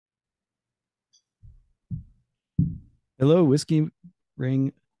Hello, Whiskey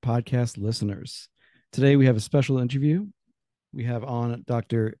Ring podcast listeners. Today we have a special interview. We have on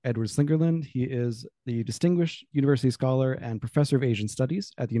Dr. Edward Slingerland. He is the Distinguished University Scholar and Professor of Asian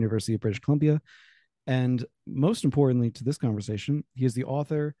Studies at the University of British Columbia. And most importantly to this conversation, he is the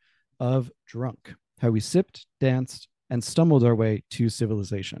author of Drunk, How We Sipped, Danced, and Stumbled Our Way to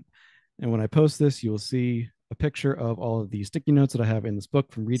Civilization. And when I post this, you will see a picture of all of the sticky notes that I have in this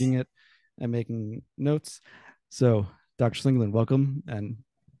book from reading it and making notes. So Dr. Slingerland, welcome and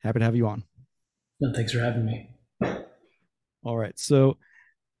happy to have you on. No, thanks for having me. All right. So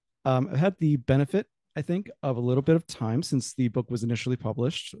I've had the benefit, I think, of a little bit of time since the book was initially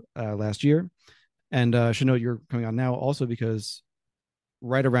published last year. And I should note you're coming on now also because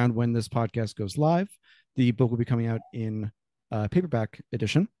right around when this podcast goes live, the book will be coming out in paperback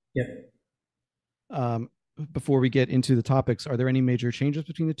edition. Yep. Before we get into the topics, are there any major changes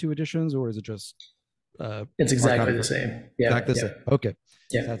between the two editions, or is it just it's exactly the same? Yeah, exactly the same. Okay,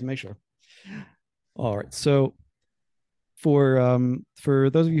 yeah. Just have to make sure. All right, so for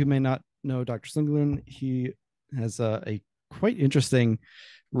those of you who may not know Dr. Slingerland, he has a quite interesting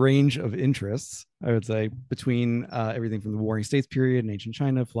range of interests, I would say, between everything from the Warring States period in ancient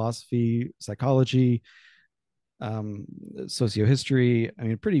China, philosophy, psychology, sociohistory. I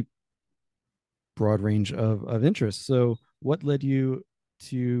mean, pretty broad range of interests. So what led you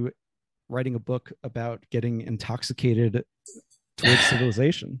to writing a book about getting intoxicated towards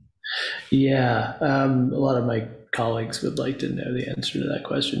civilization? Yeah, a lot of my colleagues would like to know the answer to that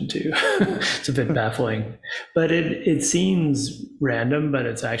question too. It's a bit baffling, but it seems random, but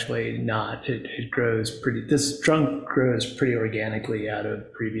it's actually not. It grows pretty. This drunk grows pretty organically out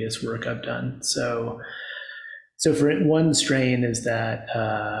of previous work I've done. So for one strain is that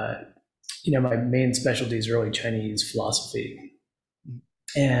my main specialty is early Chinese philosophy.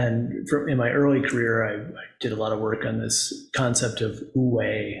 And in my early career, I did a lot of work on this concept of wu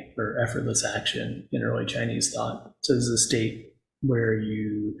wei, or effortless action, in early Chinese thought. So this is a state where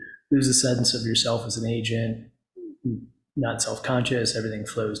you lose a sense of yourself as an agent, not self-conscious, everything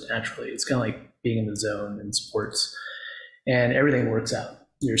flows naturally. It's kind of like being in the zone in sports, and everything works out.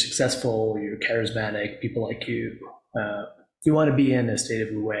 You're successful, you're charismatic, people like you. You want to be in a state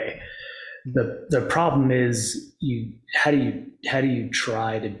of wu wei. The problem is how do you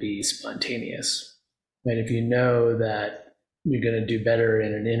try to be spontaneous? And if you know that you're going to do better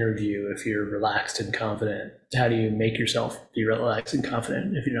in an interview if you're relaxed and confident, how do you make yourself be relaxed and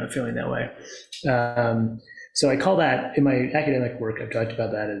confident if you're not feeling that way? So I call that, in my academic work, I've talked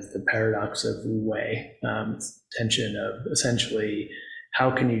about that as the paradox of wu wei, tension of essentially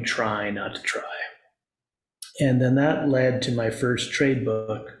how can you try not to try? And then that led to my first trade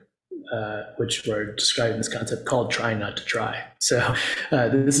book, which we're describing this concept called try not to try. So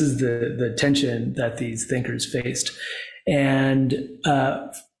this is the tension that these thinkers faced. And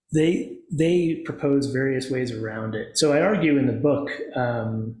they propose various ways around it. So I argue in the book,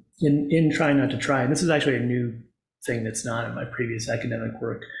 in Try Not to Try, and this is actually a new thing that's not in my previous academic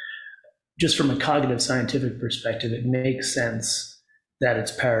work, just from a cognitive scientific perspective, it makes sense that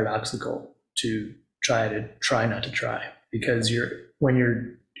it's paradoxical to try not to try, because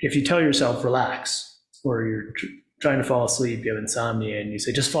if you tell yourself relax, or you're trying to fall asleep, you have insomnia, and you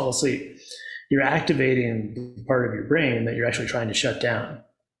say just fall asleep, you're activating the part of your brain that you're actually trying to shut down.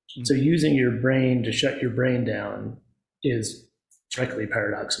 Mm-hmm. So using your brain to shut your brain down is directly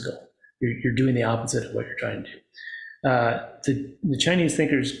paradoxical. You're doing the opposite of what you're trying to do. The Chinese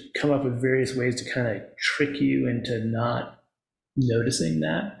thinkers come up with various ways to kind of trick you into not noticing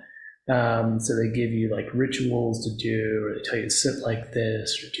that. So they give you like rituals to do, or they tell you to sit like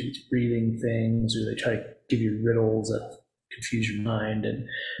this, or do breathing things, or they try to give you riddles that confuse your mind. And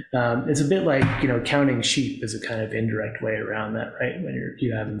it's a bit like, counting sheep is a kind of indirect way around that, right? When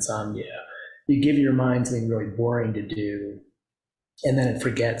you have insomnia, you give your mind something really boring to do, and then it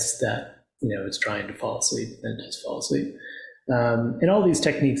forgets that, it's trying to fall asleep, and it does fall asleep. And all these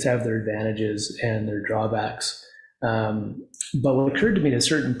techniques have their advantages and their drawbacks. But what occurred to me at a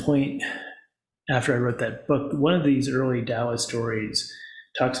certain point after I wrote that book, one of these early Taoist stories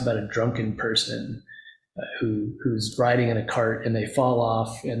talks about a drunken person who's riding in a cart, and they fall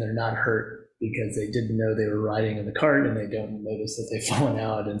off and they're not hurt because they didn't know they were riding in the cart, and they don't notice that they've fallen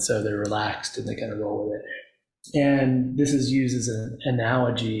out, and so they're relaxed and they kind of roll with it. And this is used as an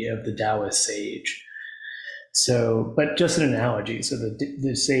analogy of the Taoist sage. So, but just an analogy. So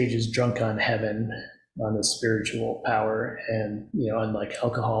the sage is drunk on heaven, on the spiritual power, and unlike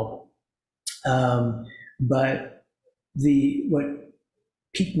alcohol. But what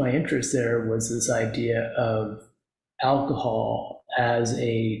piqued my interest there was this idea of alcohol as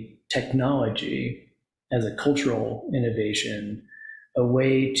a technology as a cultural innovation, a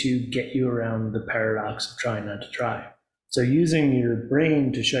way to get you around the paradox of trying not to try. So using your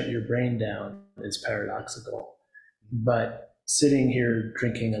brain to shut your brain down is paradoxical, but sitting here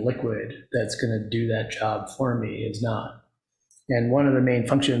drinking a liquid that's going to do that job for me is not. And one of the main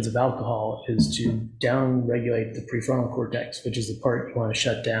functions of alcohol is to down-regulate the prefrontal cortex, which is the part you want to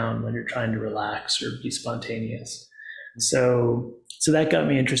shut down when you're trying to relax or be spontaneous. So that got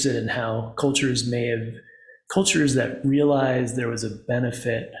me interested in how cultures that realized there was a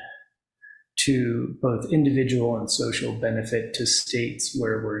benefit to both individual and social benefit to states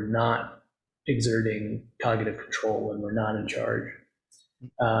where we're not exerting cognitive control when we're not in charge,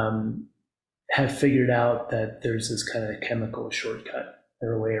 have figured out that there's this kind of chemical shortcut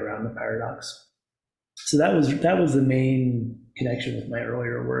or a way around the paradox. So that was the main connection with my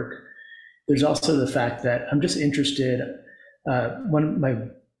earlier work. There's also the fact that I'm just interested. One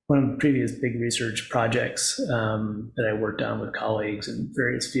of the previous big research projects that I worked on with colleagues in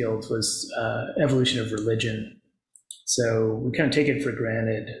various fields was evolution of religion. So we kind of take it for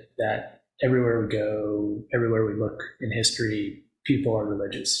granted that everywhere we go, everywhere we look in history, people are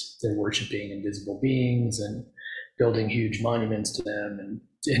religious. They're worshiping invisible beings and building huge monuments to them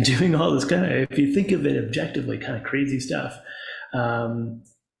and doing all this kind of, if you think of it objectively, kind of crazy stuff. And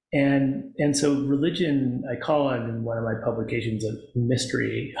so religion, I call it in one of my publications a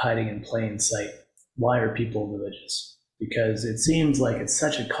mystery hiding in plain sight. Why are people religious? Because it seems like it's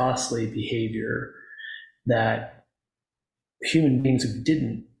such a costly behavior that human beings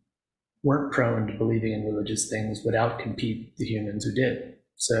who weren't prone to believing in religious things would outcompete the humans who did.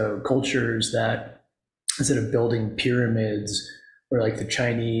 So cultures that, instead of building pyramids, or like the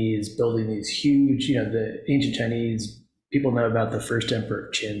Chinese building these huge, the ancient Chinese, people know about the first Emperor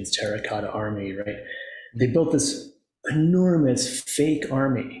Qin's terracotta army, right? They built this enormous fake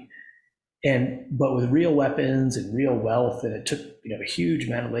army, but with real weapons and real wealth, and it took a huge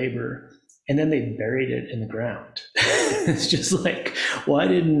amount of labor. And then they buried it in the ground. It's just like, why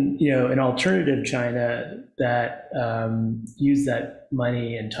didn't an alternative China that used that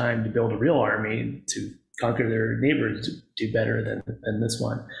money and time to build a real army to conquer their neighbors do better than this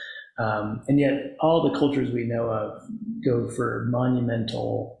one? And yet all the cultures we know of go for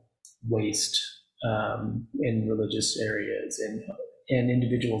monumental waste in religious areas, and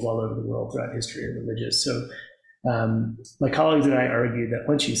individuals all over the world throughout history are religious. So my colleagues and I argue that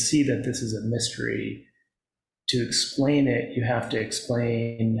once you see that this is a mystery, to explain it, you have to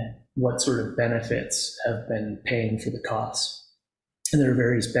explain what sort of benefits have been paying for the costs. And there are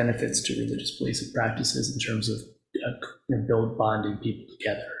various benefits to religious beliefs and practices in terms of build bonding people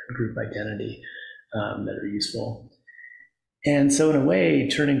together, group identity that are useful. And so in a way,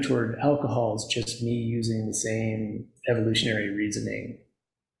 turning toward alcohol is just me using the same evolutionary reasoning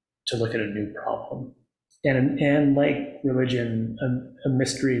to look at a new problem. And like religion, a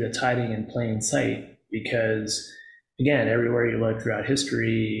mystery that's hiding in plain sight, because again, everywhere you look throughout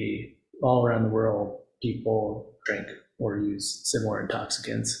history, all around the world, people drink or use similar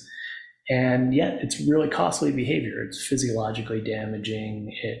intoxicants. And yet it's really costly behavior. It's physiologically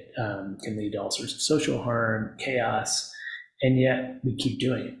damaging. It can lead to all sorts of social harm, chaos, and yet we keep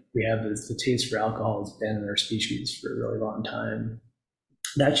doing it. We have the taste for alcohol has been in our species for a really long time.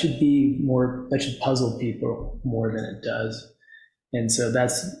 That should puzzle people more than it does. And so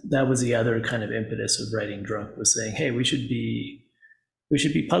that was the other kind of impetus of writing Drunk, was saying, hey, we should be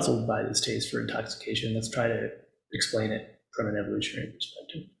puzzled by this taste for intoxication. Let's try to explain it from an evolutionary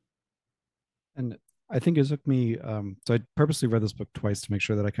perspective. And I think it took me, so I purposely read this book twice to make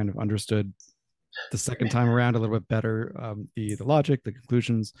sure that I kind of understood the second time around a little bit better, the logic, the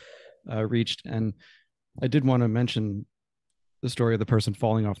conclusions reached. And I did want to mention the story of the person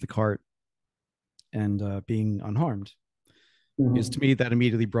falling off the cart and being unharmed. Mm-hmm. Is to me that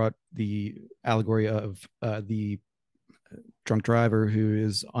immediately brought the allegory of the drunk driver who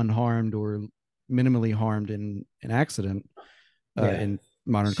is unharmed or minimally harmed in an accident in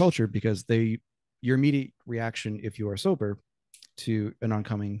modern culture, because your immediate reaction if you are sober to an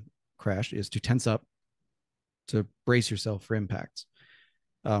oncoming crash is to tense up, to brace yourself for impact,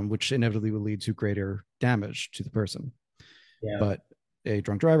 which inevitably will lead to greater damage to the person. Yeah. But a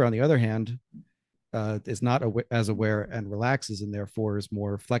drunk driver, on the other hand, is not as aware and relaxes, and therefore is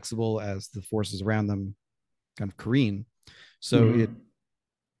more flexible as the forces around them kind of careen. So mm-hmm.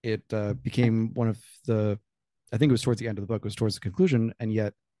 it became one of the, I think it was towards the end of the book, it was towards the conclusion, and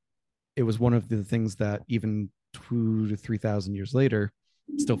yet it was one of the things that even 2,000 to 3,000 years later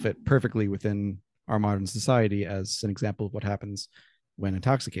still fit perfectly within our modern society as an example of what happens when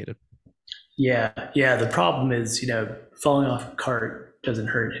intoxicated. Yeah. The problem is, falling off a cart doesn't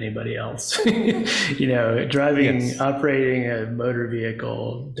hurt anybody else. Driving, Yes. operating a motor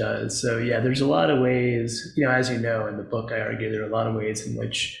vehicle does. So yeah, there's a lot of ways, as you know, in the book, I argue there are a lot of ways in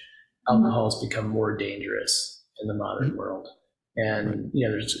which alcohol's become more dangerous in the modern Mhm. world. Right. And,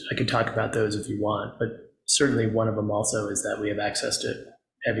 I could talk about those if you want, but certainly one of them also is that we have access to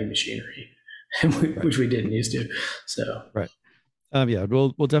heavy machinery, Right. which we didn't used to. So, Right. Yeah, we'll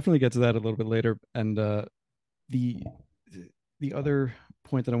definitely get to that a little bit later. And the the other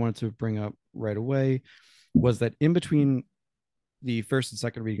point that I wanted to bring up right away was that in between the first and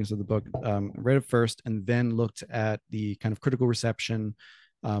second readings of the book, read it first and then looked at the kind of critical reception,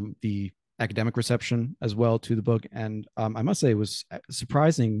 the academic reception as well to the book. And I must say, it was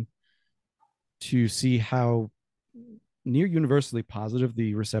surprising to see how near universally positive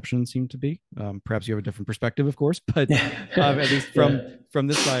the reception seemed to be. Perhaps you have a different perspective, of course, but at least yeah. from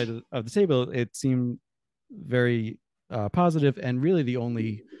this side of the table, it seemed very positive. And really, the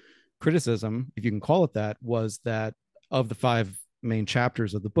only criticism, if you can call it that, was that of the five main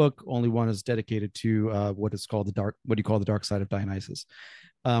chapters of the book, only one is dedicated to what is called what you call the dark side of Dionysus.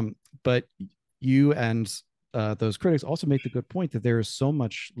 But you and those critics also make the good point that there is so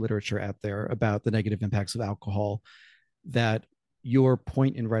much literature out there about the negative impacts of alcohol that your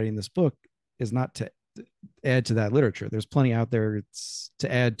point in writing this book is not to add to that literature. There's plenty out there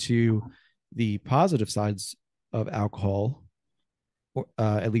to add to the positive sides of alcohol,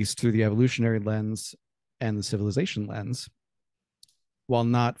 at least through the evolutionary lens and the civilization lens, while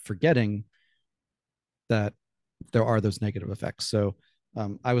not forgetting that there are those negative effects. So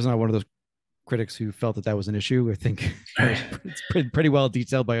I was not one of those critics who felt that that was an issue. I think it's pretty well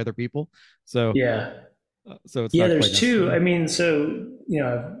detailed by other people. So Yeah. so it's Yeah, not quite there's two. necessary. I mean, so,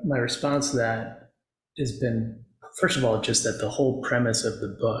 my response to that has been, first of all, just that the whole premise of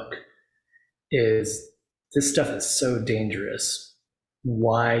the book is this stuff is so dangerous.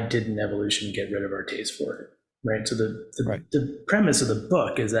 Why didn't evolution get rid of our taste for it? Right. So Right. the premise of the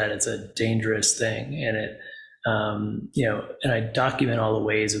book is that it's a dangerous thing, and and I document all the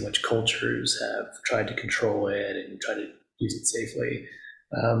ways in which cultures have tried to control it and try to use it safely.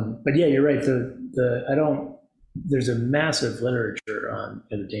 But yeah, you're right. I don't. There's a massive literature on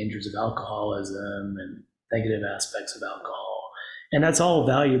the dangers of alcoholism and negative aspects of alcohol, and that's all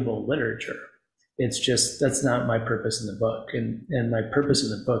valuable literature. It's just that's not my purpose in the book, and my purpose in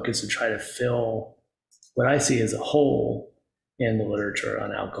the book is to try to fill what I see as a hole in the literature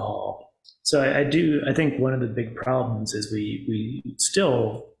on alcohol. So I think one of the big problems is we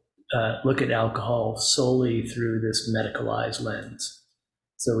still look at alcohol solely through this medicalized lens.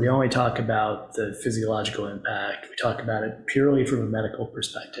 So we only talk about the physiological impact. We talk about it purely from a medical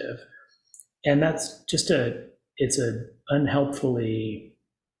perspective. And that's just it's a unhelpfully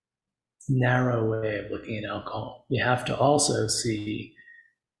narrow way of looking at alcohol. You have to also see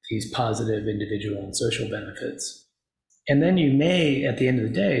these positive individual and social benefits. And then you may, at the end of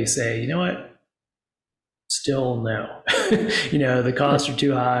the day, say, you know what? Still no. The Right. costs are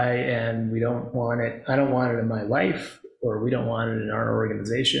too high and we don't want it. I don't want it in my life, or we don't want it in our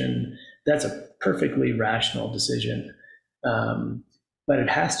organization. That's a perfectly rational decision. But it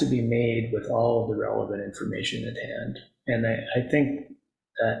has to be made with all of the relevant information at hand. And I think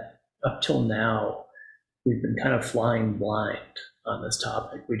that up till now, we've been kind of flying blind on this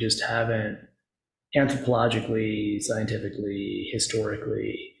topic. We just haven't anthropologically, scientifically,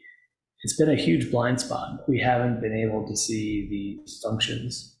 historically, it's been a huge blind spot. We haven't been able to see these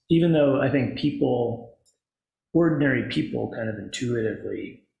functions, even though I think ordinary people kind of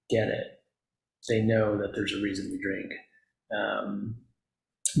intuitively get it. They know that there's a reason we drink. Um,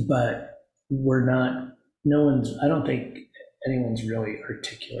 but we're not, no one's, I don't think anyone's really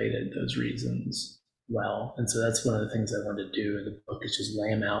articulated those reasons well. And so that's one of the things I wanted to do in the book is just lay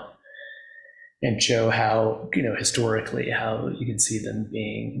them out and show how, historically, how you can see them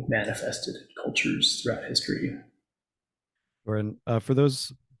being manifested in cultures throughout history. And for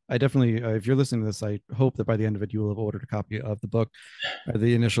those, I definitely, if you're listening to this, I hope that by the end of it, you will have ordered a copy of the book,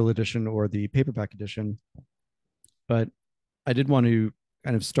 the initial edition or the paperback edition. But I did want to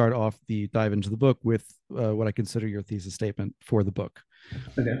kind of start off the dive into the book with what I consider your thesis statement for the book.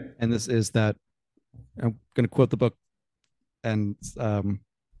 Okay. And this is that I'm going to quote the book and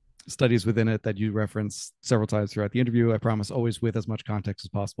studies within it that you reference several times throughout the interview. I promise always with as much context as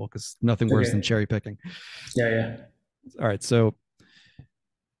possible because nothing worse than Okay. cherry picking. Yeah, yeah. All right. So,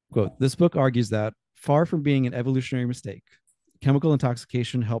 quote, this book argues that far from being an evolutionary mistake, chemical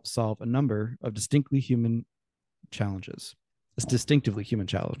intoxication helps solve a number of distinctively human challenges,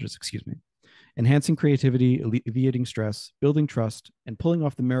 excuse me, enhancing creativity, alleviating stress, building trust, and pulling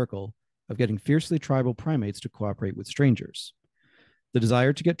off the miracle of getting fiercely tribal primates to cooperate with strangers. The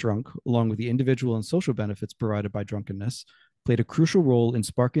desire to get drunk, along with the individual and social benefits provided by drunkenness, played a crucial role in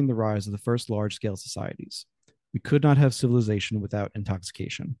sparking the rise of the first large scale societies. We could not have civilization without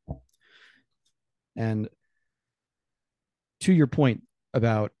intoxication. And to your point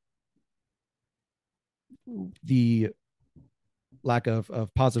about the lack of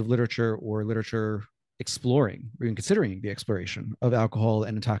positive literature or literature exploring or even considering the exploration of alcohol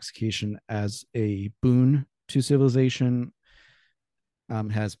and intoxication as a boon to civilization,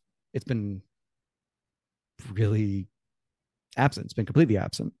 has it's been really absent. It's been completely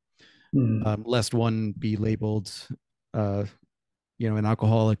absent. Lest one be labeled, uh, an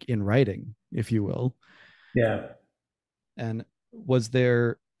alcoholic in writing, if you will. Yeah. And was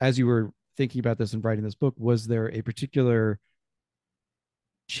there, as you were thinking about this and writing this book, was there a particular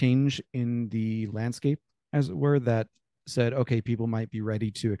change in the landscape, as it were, that said, okay, people might be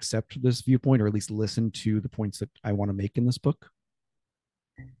ready to accept this viewpoint or at least listen to the points that I want to make in this book?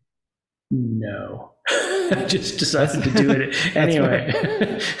 No. I just decided to do it anyway.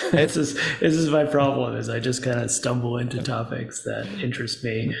 this is my problem, is I just kind of stumble into topics that interest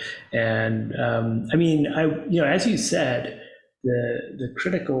me. And I mean, as you said, the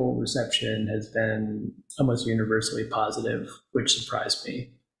critical reception has been almost universally positive, which surprised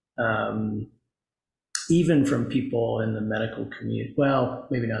me. Even from people in the medical community. Well,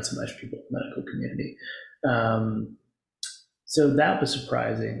 maybe not so much people in the medical community. So that was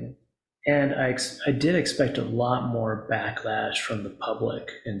surprising. And I did expect a lot more backlash from the public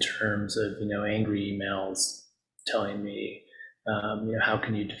in terms of, angry emails telling me, how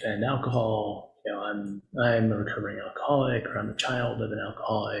can you defend alcohol? I'm a recovering alcoholic, or I'm a child of an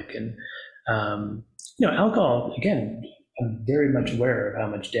alcoholic. And, alcohol, again, I'm very much aware of how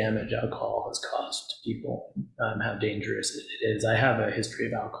much damage alcohol has caused to people, how dangerous it is. I have a history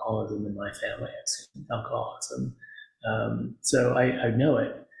of alcoholism in my family. I've seen alcoholism. So I know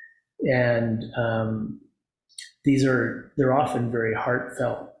it. And they're often very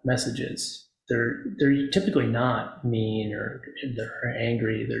heartfelt messages. They're typically not mean or they're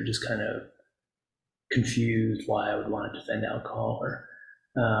angry. They're just kind of confused why I would want to defend alcohol.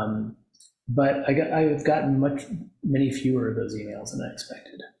 But I've gotten many fewer of those emails than I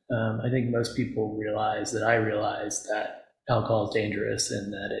expected. I think most people realize that alcohol is dangerous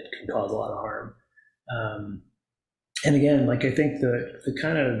and that it can cause a lot of harm. And again, I think the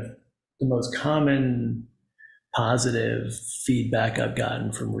kind of the most common positive feedback I've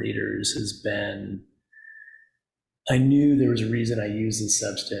gotten from readers has been, I knew there was a reason I used this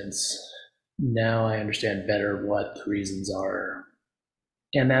substance. Now I understand better what the reasons are.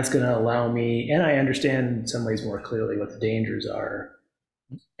 And that's going to allow me, and I understand in some ways more clearly what the dangers are.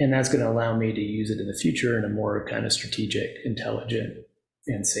 And that's going to allow me to use it in the future in a more kind of strategic, intelligent,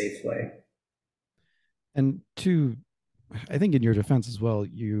 and safe way. And I think in your defense as well,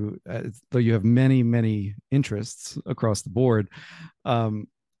 though you have many, many interests across the board,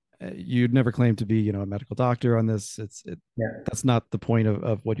 you'd never claim to be, a medical doctor on this. That's not the point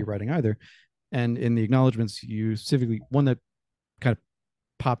of what you're writing either. And in the acknowledgments, you specifically, one that kind of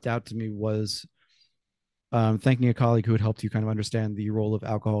popped out to me was thanking a colleague who had helped you kind of understand the role of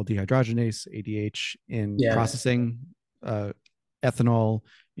alcohol dehydrogenase, ADH, in processing ethanol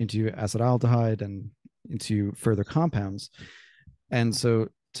into acetaldehyde and into further compounds. And so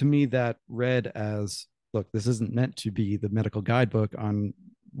to me, that read as, look, this isn't meant to be the medical guidebook on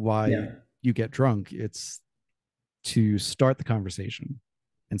why you get drunk. It's to start the conversation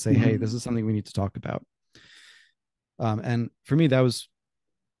and say, hey, this is something we need to talk about. And for me, that was,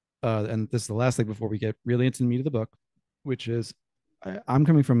 and this is the last thing before we get really into the meat of the book, which is I'm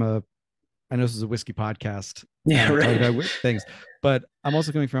coming from I know this is a whiskey podcast, right, about things, but I'm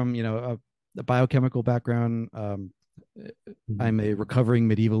also coming from, a biochemical background. I'm a recovering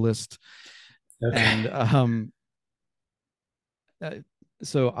medievalist. Okay. And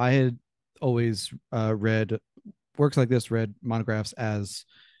so I had always read works like this, read monographs as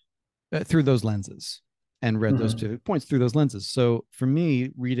through those lenses, and read those specific points through those lenses. So for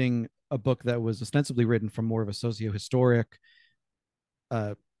me, reading a book that was ostensibly written from more of a sociohistoric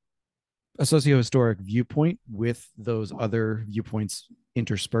viewpoint with those other viewpoints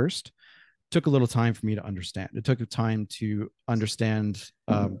interspersed took a little time for me to understand. It took time to understand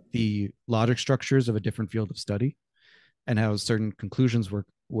the logic structures of a different field of study and how certain conclusions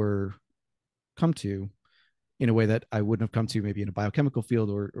were come to in a way that I wouldn't have come to maybe in a biochemical field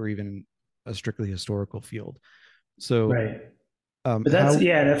or even a strictly historical field. So, right. But that's,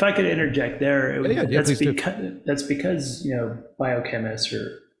 and if I could interject there, that's because, biochemists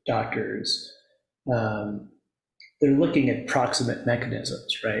or doctors, they're looking at proximate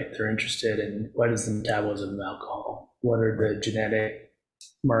mechanisms, right? They're interested in what is the metabolism of alcohol, what are the genetic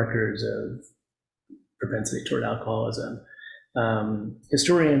markers of propensity toward alcoholism.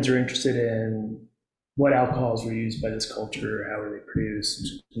 Historians are interested in what alcohols were used by this culture, how were they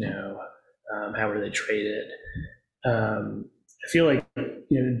produced, how were they traded. I feel like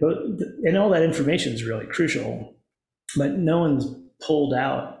both, and all that information is really crucial, but no one's pulled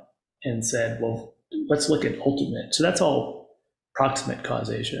out and said, well, let's look at ultimate. So that's all proximate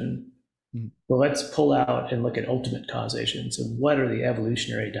causation. Well, let's pull out and look at ultimate causation. So what are the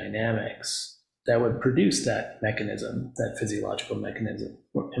evolutionary dynamics that would produce that mechanism, that physiological mechanism?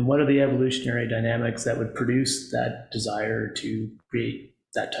 And what are the evolutionary dynamics that would produce that desire to create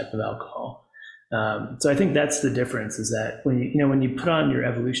that type of alcohol? So I think that's the difference, is that when you put on your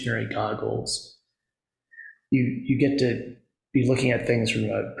evolutionary goggles, you get to be looking at things from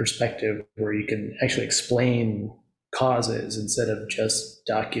a perspective where you can actually explain causes instead of just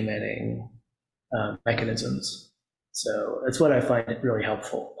documenting mechanisms. So that's what I find really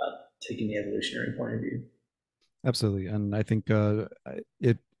helpful about taking the evolutionary point of view. Absolutely. And I think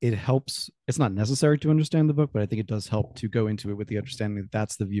it helps. It's not necessary to understand the book, but I think it does help to go into it with the understanding that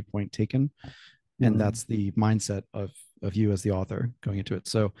that's the viewpoint taken, and that's the mindset of you as the author going into it.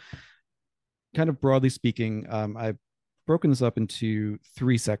 So kind of broadly speaking, I've broken this up into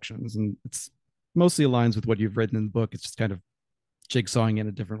 3 sections, and it's mostly aligns with what you've written in the book. It's just kind of jigsawing in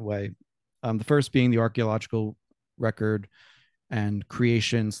a different way. The first being the archaeological record and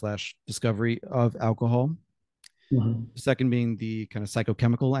creation / discovery of alcohol. The second being the kind of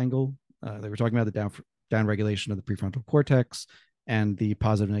psychochemical angle. They were talking about the down regulation of the prefrontal cortex and the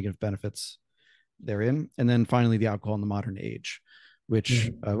positive negative benefits therein. And then finally, the alcohol in the modern age, which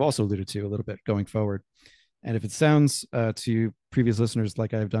I've also alluded to a little bit going forward. And if it sounds to previous listeners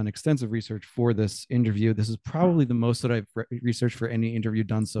like I've done extensive research for this interview, this is probably the most that I've researched for any interview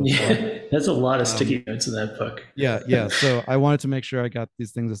done so far. That's a lot of sticky notes in that book. Yeah. So I wanted to make sure I got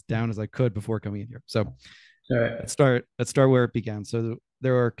these things as down as I could before coming in here. So all right, let's start where it began. So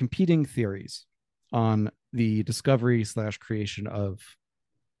there are competing theories on the discovery / creation of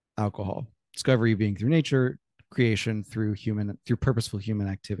alcohol. Discovery being through nature, creation through purposeful human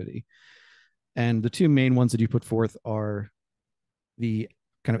activity. And the 2 main ones that you put forth are the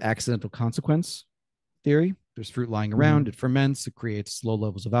kind of accidental consequence theory. There's fruit lying around, it ferments, it creates low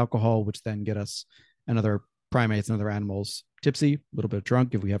levels of alcohol, which then get us and other primates and other animals tipsy, a little bit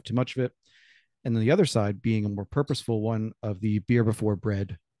drunk if we have too much of it. And then the other side being a more purposeful one of the beer before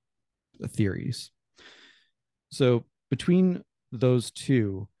bread theories. So between those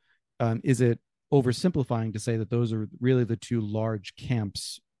 2, is it oversimplifying to say that those are really the 2 large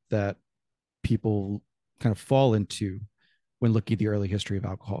camps that people kind of fall into when looking at the early history of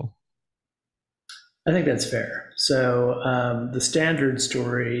alcohol? I think that's fair. So the standard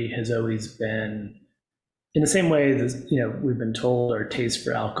story has always been, in the same way that we've been told our taste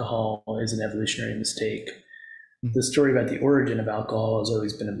for alcohol is an evolutionary mistake. The story about the origin of alcohol has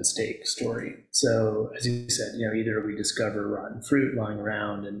always been a mistake story. So as you said, either we discover rotten fruit lying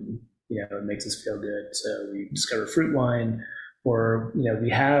around and it makes us feel good, so we discover fruit wine, or we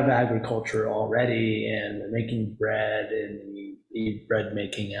have agriculture already and we're making bread and we eat bread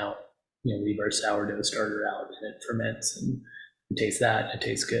making out, leave our sourdough starter out and it ferments and we taste that and it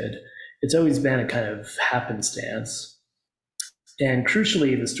tastes good. It's always been a kind of happenstance. And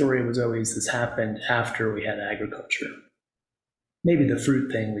crucially, the story was always this happened after we had agriculture. Maybe the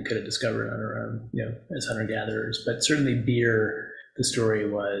fruit thing we could have discovered on our own, as hunter-gatherers, but certainly beer, the story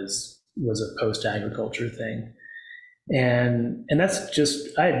was a post-agriculture thing. And that's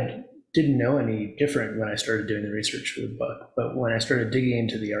just, I didn't know any different when I started doing the research for the book. But when I started digging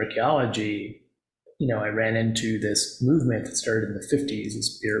into the archaeology, I ran into this movement that started in the 50s,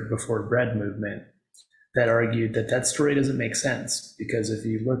 this beer before bread movement, that argued that story doesn't make sense. Because if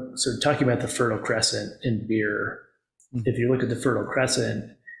you look, so talking about the Fertile Crescent in beer, if you look at the Fertile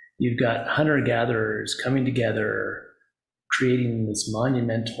Crescent, you've got hunter-gatherers coming together, creating this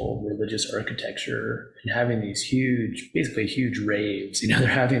monumental religious architecture and having these basically huge raves. They're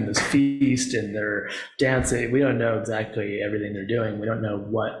having this feast and they're dancing. We don't know exactly everything they're doing. We don't know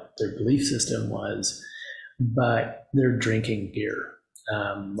what their belief system was, but they're drinking beer,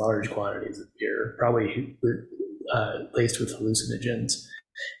 large quantities of beer, probably laced with hallucinogens.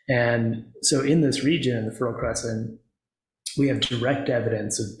 And so in this region, in the Fertile Crescent, we have direct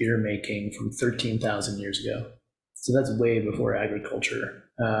evidence of beer making from 13,000 years ago. So that's way before agriculture.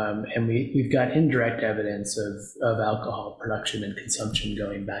 And we've got indirect evidence of alcohol production and consumption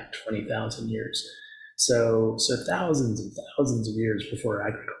going back 20,000 years. So thousands and thousands of years before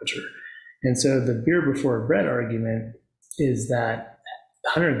agriculture. And so the beer before bread argument is that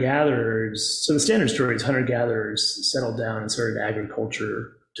hunter gatherers, so the standard story is hunter gatherers settled down and started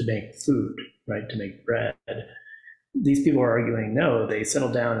agriculture to make food, right, to make bread. These people are arguing no, they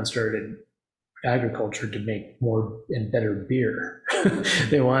settled down and started agriculture to make more and better beer.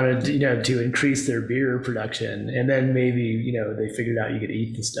 They wanted, to increase their beer production, and then maybe, they figured out you could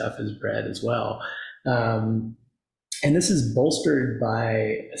eat the stuff as bread as well. And this is bolstered by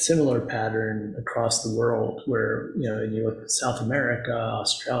a similar pattern across the world, where you look at South America,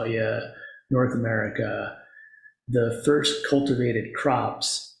 Australia, North America, the first cultivated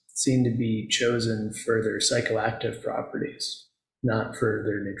crops seem to be chosen for their psychoactive properties, not for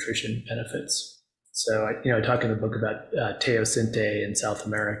their nutrition benefits. So, I talk in the book about teosinte in South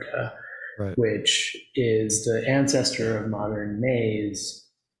America, Right. which is the ancestor of modern maize.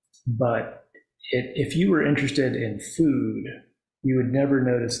 But if you were interested in food, you would never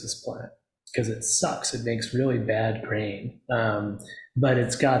notice this plant because it sucks. It makes really bad grain. But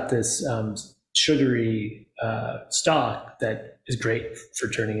it's got this sugary stalk that is great for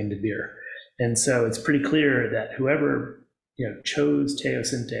turning into beer. And so it's pretty clear that whoever chose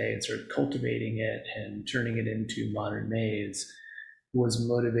teosinte and started cultivating it and turning it into modern maize was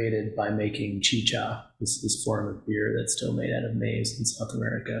motivated by making chicha, this form of beer that's still made out of maize in South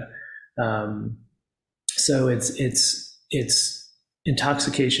America. So it's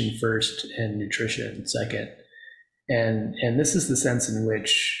intoxication first and nutrition second. And this is the sense in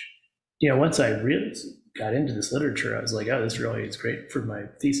which, once I really got into this literature, I was like, oh, this really is great for my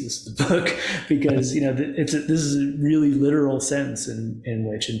thesis of the book, because, this is a really literal sense in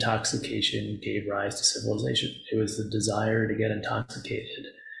which intoxication gave rise to civilization. It was the desire to get intoxicated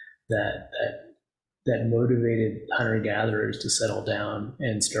that motivated hunter-gatherers to settle down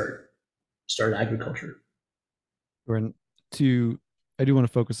and start agriculture. And I do want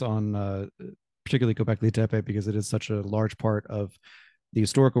to focus on particularly Göbekli Tepe because it is such a large part of the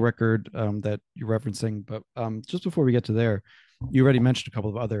historical record that you're referencing. But just before we get to there, you already mentioned a couple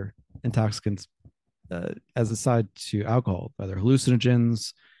of other intoxicants as a side to alcohol, either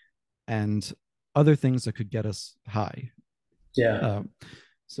hallucinogens and other things that could get us high. Yeah.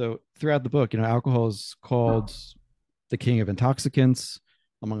 So throughout the book, alcohol is called the king of intoxicants,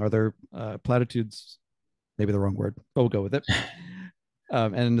 among other platitudes. Maybe the wrong word, but we'll go with it.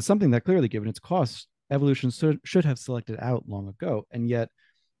 And it's something that clearly, given its cost, evolution should have selected out long ago. And yet,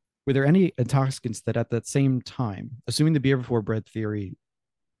 were there any intoxicants that at that same time, assuming the beer before bread theory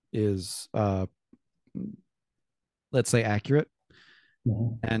is, let's say, accurate,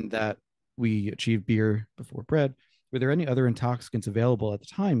 and that we achieved beer before bread, were there any other intoxicants available at the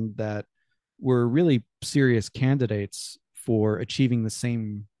time that were really serious candidates for achieving the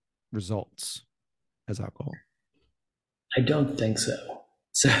same results as alcohol? I don't think so.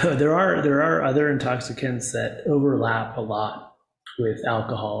 So there are other intoxicants that overlap a lot with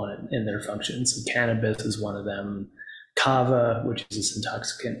alcohol and their functions. So cannabis is one of them. Kava, which is this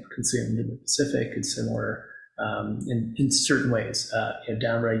intoxicant consumed in the Pacific, is similar in certain ways,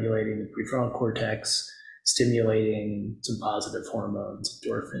 downregulating the prefrontal cortex, stimulating some positive hormones,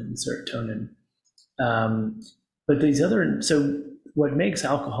 endorphin, serotonin. But these other, so what makes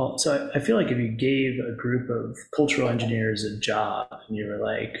alcohol, so I feel like if you gave a group of cultural engineers a job and you were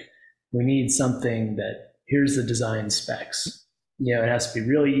like, we need something that, here's the design specs. It has to be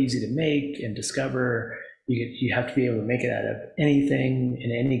really easy to make and discover. You have to be able to make it out of anything,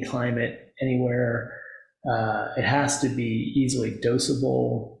 in any climate, anywhere. It has to be easily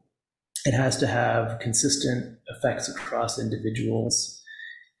dosable. It has to have consistent effects across individuals.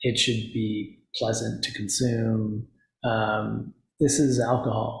 It should be pleasant to consume. This is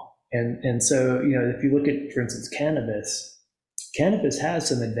alcohol. And so, if you look at, for instance, cannabis has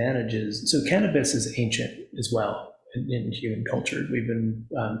some advantages. So cannabis is ancient as well in human culture. We've been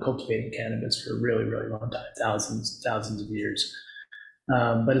cultivating cannabis for a really, really long time, thousands of years.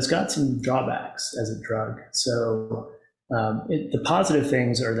 But it's got some drawbacks as a drug. So the positive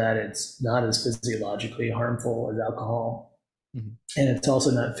things are that it's not as physiologically harmful as alcohol. Mm-hmm. And it's also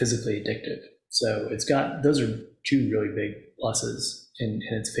not physically addictive. So those are two really big pluses in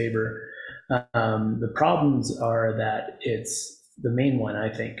its favor. The problems are that the main one, I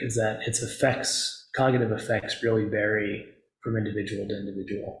think, is that its cognitive effects really vary from individual to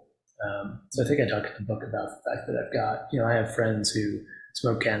individual. So I think I talked in the book about the fact that I've got, I have friends who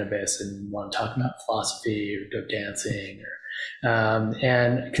smoke cannabis and want to talk about philosophy or go dancing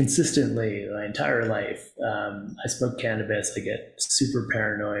and consistently my entire life, I smoke cannabis, I get super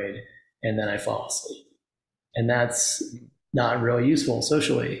paranoid, and then I fall asleep. And that's not really useful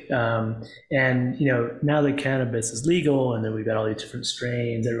socially. And now that cannabis is legal and that we've got all these different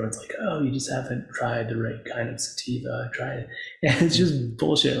strains, everyone's like, "Oh, you just haven't tried the right kind of sativa." I tried it, and it's just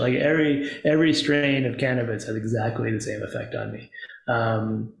bullshit. Like every strain of cannabis has exactly the same effect on me,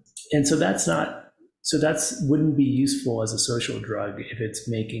 and so that's not. So that's wouldn't be useful as a social drug if it's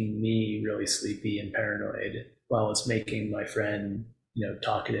making me really sleepy and paranoid, while it's making my friend,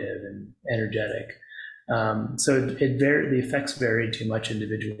 talkative and energetic. So the effects vary too much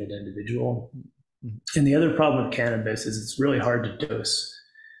individual to individual. And the other problem with cannabis is it's really hard to dose.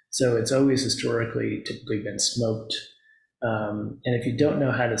 So it's always historically typically been smoked. And if you don't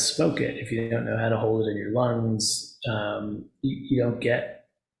know how to smoke it, if you don't know how to hold it in your lungs, you don't get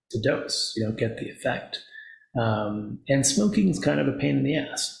the dose, you don't get the effect. And smoking is kind of a pain in the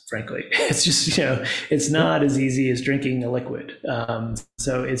ass, frankly. It's just, it's not as easy as drinking a liquid.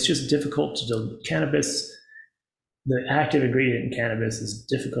 So it's just difficult to cannabis. The active ingredient in cannabis is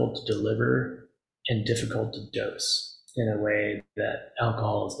difficult to deliver and difficult to dose in a way that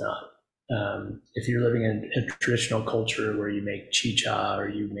alcohol is not. If you're living in a traditional culture where you make chicha or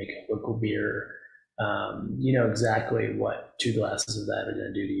you make a local beer, you know exactly what 2 glasses of that are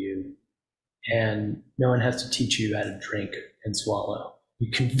going to do to you, and no one has to teach you how to drink and swallow.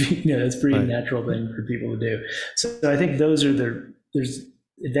 You can, that's a pretty Right. natural thing for people to do. So I think there's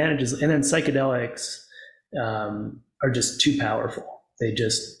advantages, and then psychedelics are just too powerful. They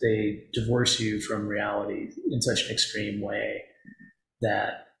divorce you from reality in such an extreme way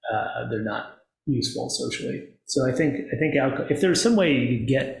that they're not useful socially. So I think alcohol, if there's some way you could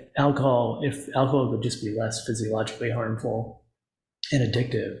get alcohol, if alcohol would just be less physiologically harmful and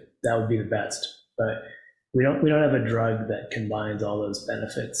addictive, that would be the best. But we don't have a drug that combines all those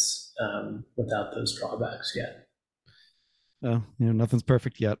benefits without those drawbacks yet. Nothing's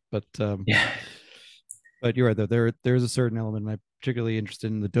perfect yet, Yeah. but you're right though. There's a certain element, and I'm particularly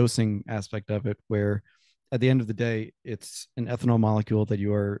interested in the dosing aspect of it, where at the end of the day, it's an ethanol molecule that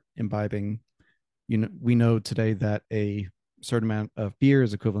you are imbibing. We know today that a certain amount of beer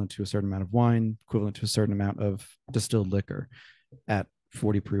is equivalent to a certain amount of wine, equivalent to a certain amount of distilled liquor at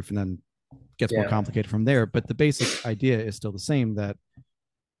 40 proof, and then gets more Yeah. complicated from there. But the basic idea is still the same, that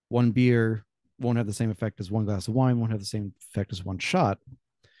one beer won't have the same effect as one glass of wine, won't have the same effect as one shot.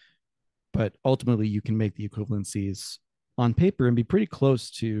 But ultimately, you can make the equivalencies on paper and be pretty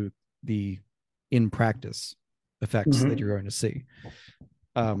close to the in practice effects that Mm-hmm. you're going to see.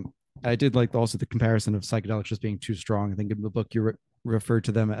 I did like also the comparison of psychedelics just being too strong. I think in the book you referred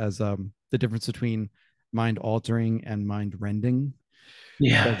to them as the difference between mind altering and mind rending.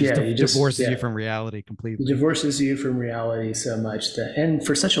 Yeah. That just Yeah. You just, divorces you yeah. from reality It completely. divorces you from reality so much that, and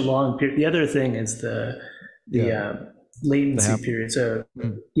for such a long period. The other thing is the Yeah, the latency half. period. So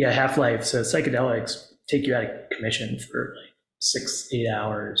Mm, yeah, half life. So psychedelics take you out of commission for like 6 8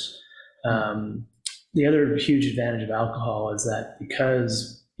 hours. mm, Um, the other huge advantage of alcohol is that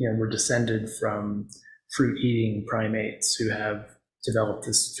because we're descended from fruit eating primates who have developed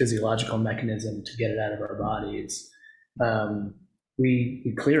this physiological mechanism to get it out of our bodies, um,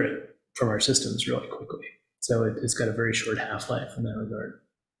 we clear it from our systems really quickly. So it's got a very short half life in that regard.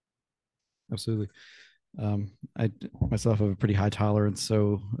 absolutely. I myself have a pretty high tolerance,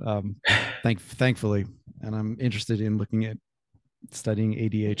 so thankfully, and I'm interested in looking at studying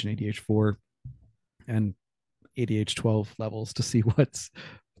ADH and ADH4 and ADH12 levels to see what's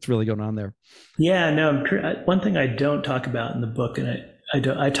really going on there. Yeah, no. One thing I don't talk about in the book, and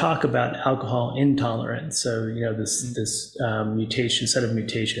I talk about alcohol intolerance. So this Mm, this mutation set of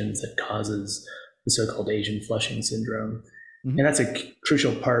mutations that causes the so-called Asian flushing syndrome, mhm. and that's a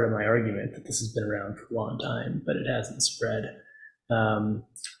crucial part of my argument that this has been around for a long time, but it hasn't spread. Um,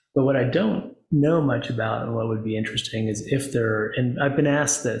 but what I don't know much about, and what would be interesting, is if there. And I've been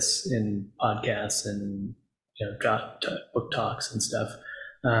asked this in podcasts and book talks and stuff.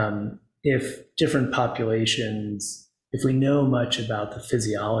 If different populations, if we know much about the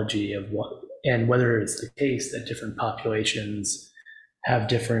physiology of what, and whether it's the case that different populations have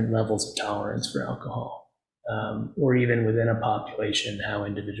different levels of tolerance for alcohol, or even within a population, how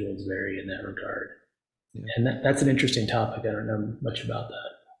individuals vary in that regard. Yeah. And that's an interesting topic. I don't know much about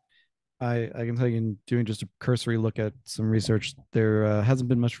that. I can tell you, in doing just a cursory look at some research, there hasn't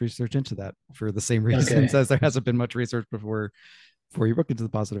been much research into that for the same reasons Okay. as there hasn't been much research before you look into the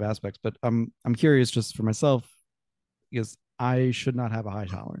positive aspects. But I'm curious just for myself, because I should not have a high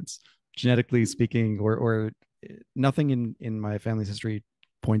tolerance, genetically speaking, or nothing in my family's history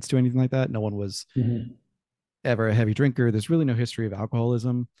points to anything like that. No one was Mm-hmm. ever a heavy drinker. There's really no history of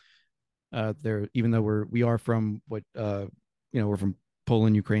alcoholism. There, even though we are from we're from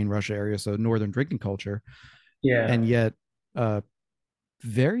Poland, Ukraine, Russia area, so northern drinking culture, Yeah. and yet Uh,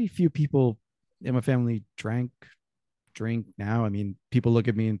 very few people in my family drink now. I mean, people look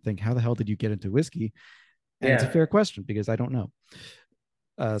at me and think, "How the hell did you get into whiskey?" And it's a Yeah. fair question because I don't know.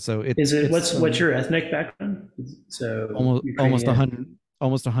 So Is it it's what's your ethnic background? So almost a Ukrainian. hundred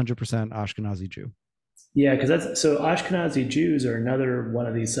almost 100% Ashkenazi Jew. Yeah, because that's so Ashkenazi Jews are another one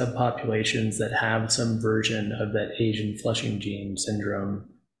of these subpopulations that have some version of that Asian flushing gene syndrome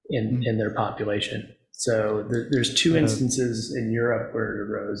Mhm. in their population. So there's two Uh, instances in Europe where it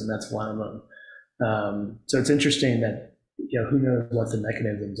arose, and that's one of them. So it's interesting that who knows what the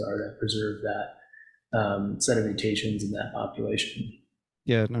mechanisms are that preserve that set of mutations in that population.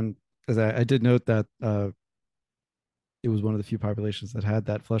 yeah, and as I did note that it was one of the few populations that had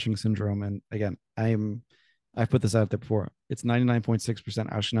that flushing syndrome. And again, I've put this out there before. It's 99.6%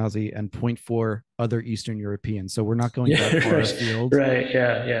 Ashkenazi and zero point 0.4 other Eastern Europeans. So we're not going that Yeah, far right, afield. right,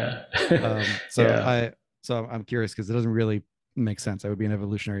 yeah, yeah, So yeah, I'm curious because it doesn't really make sense. I would be an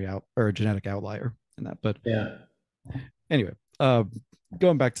evolutionary out or a genetic outlier in that. But yeah. anyway,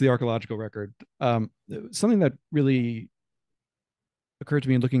 going back to the archaeological record, something that really occurred to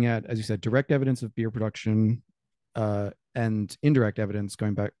me in looking at, as you said, direct evidence of beer production and indirect evidence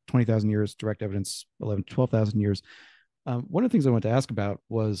going back 20,000 years, direct evidence 11, 12,000 years. One of the things I wanted to ask about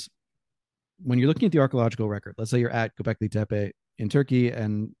was when you're looking at the archaeological record, let's say you're at Göbekli Tepe in Turkey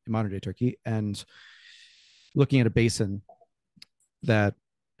and in modern day Turkey, and looking at a basin that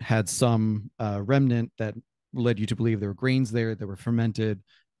had some remnant that led you to believe there were grains there that were fermented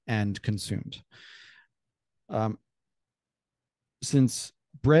and consumed. Um, since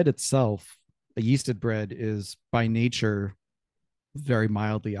bread itself, a yeasted bread, is by nature very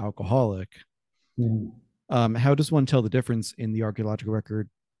mildly alcoholic, Mm. how does one tell the difference in the archaeological record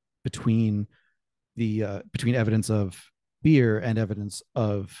between between evidence of beer and evidence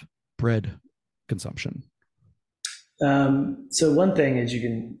of bread consumption? So one thing is you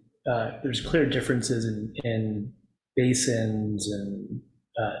can there's clear differences in basins and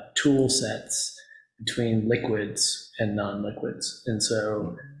tool sets between liquids and non-liquids, and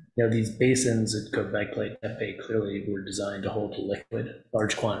so these basins at Göbekli Tepe clearly were designed to hold a liquid,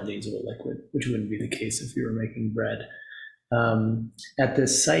 large quantities of a liquid, which wouldn't be the case if you were making bread. At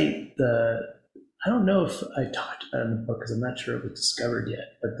this site, I don't know if I talked about it in the book because I'm not sure it was discovered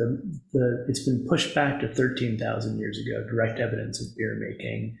yet, but it's been pushed back to 13,000 years ago, direct evidence of beer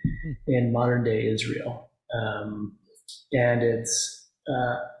making Hmm. in modern day Israel. And it's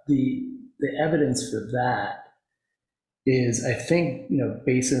the evidence for that is, I think,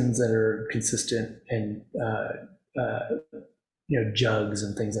 basins that are consistent and jugs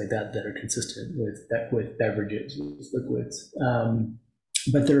and things like that that are consistent with beverages, with liquids.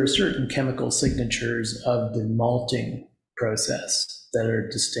 But there are certain chemical signatures of the malting process that are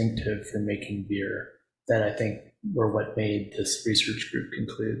distinctive for making beer that I think were what made this research group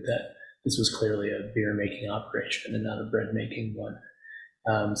conclude that this was clearly a beer making operation and not a bread making one.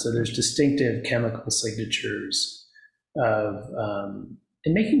 So there's distinctive chemical signatures of,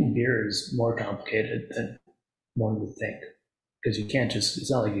 and making beer is more complicated than one would think because you can't just, it's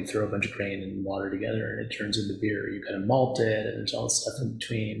not like you throw a bunch of grain and water together and it turns into beer. You kind of malt it and there's all this stuff in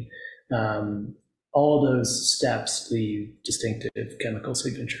between. All of those steps leave distinctive chemical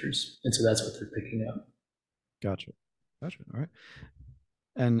signatures. And so that's what they're picking up. Gotcha. Gotcha. All right.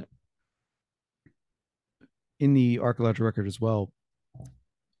 And in the archaeological record as well,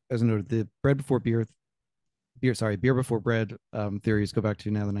 as I noted, the bread before beer before bread theories go back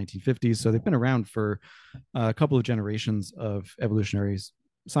to now the 1950s. So they've been around for a couple of generations of evolutionary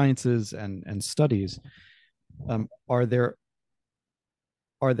sciences and studies. Are there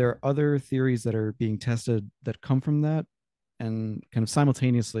other theories that are being tested that come from that? And kind of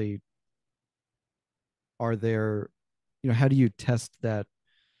simultaneously, are there, how do you test that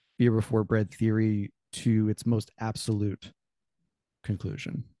beer before bread theory to its most absolute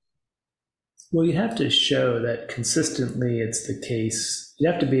conclusion? Well, you have to show that consistently it's the case.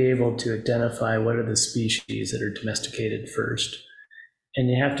 You have to be able to identify what are the species that are domesticated first. And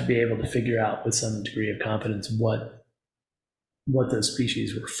you have to be able to figure out with some degree of confidence what those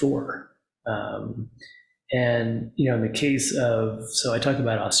species were for. And in the case of, so I talk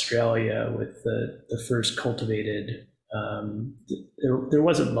about Australia with the first cultivated. There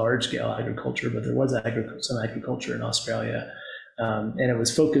wasn't large scale agriculture, but there was some agriculture in Australia, and it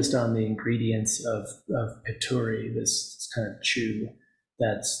was focused on the ingredients of pituri, this kind of chew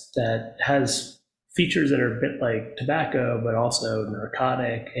that has features that are a bit like tobacco, but also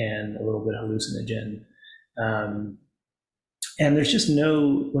narcotic and a little bit hallucinogen. And there's just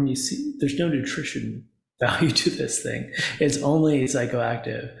no, when you see, there's no nutrition value to this thing. It's only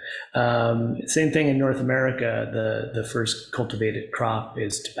psychoactive. Same thing in North America. The first cultivated crop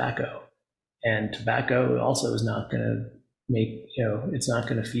is tobacco, and tobacco also is not going to it's not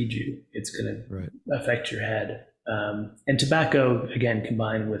going to feed you. It's going to affect your head. And tobacco, again,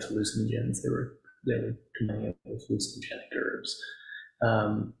 combined with hallucinogens, they were combining it with hallucinogenic herbs.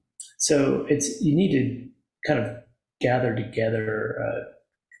 So you need to kind of gather together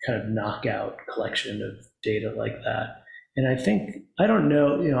a kind of knockout collection of data like that. And I don't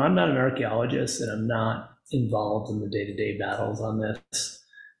know, I'm not an archaeologist and I'm not involved in the day-to-day battles on this.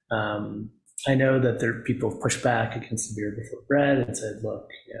 I know that people have pushed back against the beer before bread and said, look,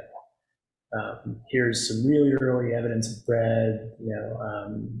 here's some really early evidence of bread,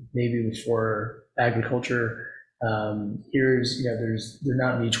 maybe before agriculture. They're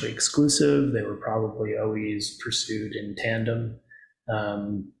not mutually exclusive. They were probably always pursued in tandem.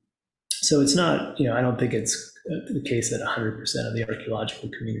 So it's not, I don't think it's the case that 100% of the archaeological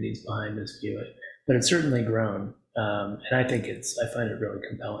community is behind this view, but it's certainly grown. And I find it really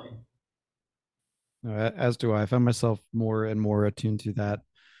compelling. As do I. I found myself more and more attuned to that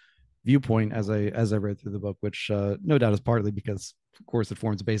viewpoint as I read through the book, which no doubt is partly because, of course, it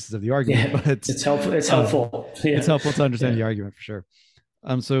forms the basis of the argument. Yeah, but it's helpful. It's helpful. It's helpful to understand the argument for sure.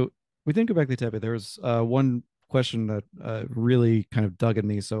 So we think Göbekli Tepe. There was one question that really kind of dug at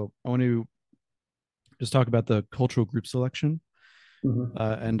me. So I want to just talk about the cultural group selection,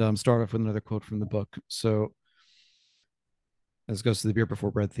 and start off with another quote from the book. So this goes to the beer before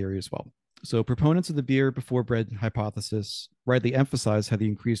bread theory as well. So proponents of the beer before bread hypothesis rightly emphasize how the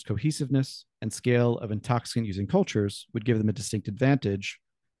increased cohesiveness and scale of intoxicant-using cultures would give them a distinct advantage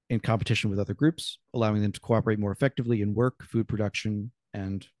in competition with other groups, allowing them to cooperate more effectively in work, food production,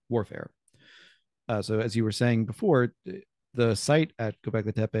 and warfare. So as you were saying before, the site at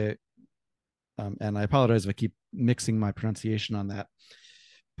Göbekli Tepe, and I apologize if I keep mixing my pronunciation on that.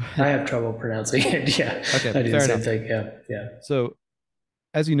 I have trouble pronouncing it. Yeah. Okay. I do the same thing. Yeah. So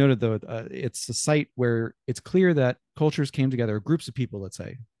as you noted, though, it's a site where it's clear that cultures came together, groups of people, let's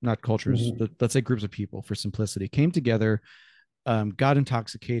say, not cultures, let's say groups of people for simplicity, came together, got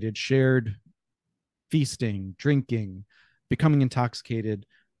intoxicated, shared feasting, drinking, becoming intoxicated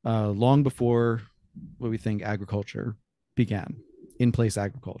long before what we think agriculture began, in-place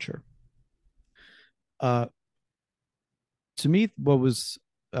agriculture. To me, what was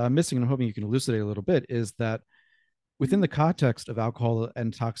missing, and I'm hoping you can elucidate a little bit, is that within the context of alcohol and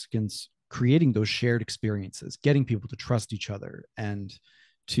intoxicants creating those shared experiences, getting people to trust each other and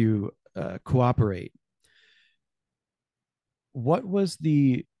to cooperate, what was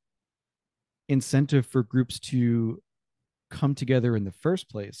the incentive for groups to come together in the first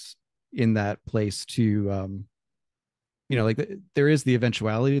place in that place to, there is the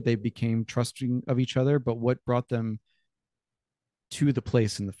eventuality they became trusting of each other, but what brought them to the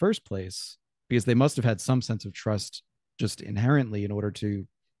place in the first place? Because they must have had some sense of trust just inherently in order to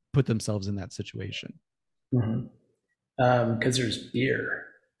put themselves in that situation. Because there's beer.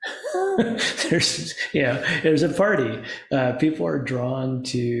 There's a party. People are drawn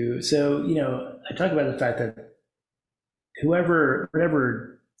to. So I talk about the fact that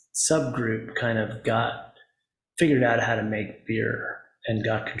whatever subgroup kind of figured out how to make beer and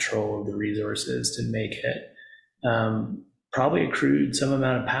got control of the resources to make it, probably accrued some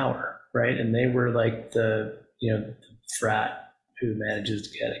amount of power, right? And they were like the frat who manages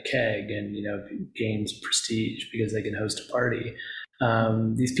to get a keg and gains prestige because they can host a party.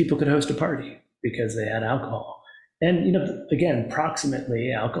 These people could host a party because they had alcohol. And again,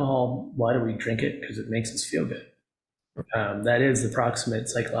 proximately, alcohol. Why do we drink it? Because it makes us feel good. That is the proximate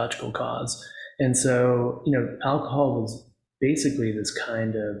psychological cause. And so alcohol was basically this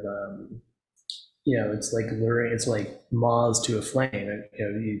kind of it's like luring. It's like moths to a flame.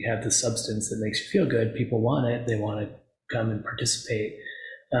 You have the substance that makes you feel good. People want it. They want to come and participate.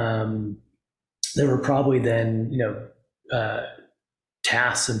 There were probably then,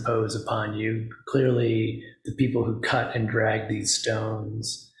 tasks imposed upon you. Clearly, the people who cut and drag these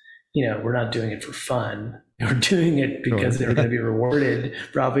stones, we're not doing it for fun. We're doing it because they're going to be rewarded,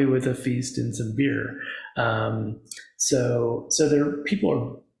 probably with a feast and some beer. So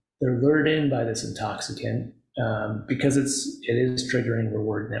they're lured in by this intoxicant because it is triggering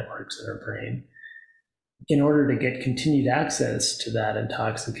reward networks in our brain. In order to get continued access to that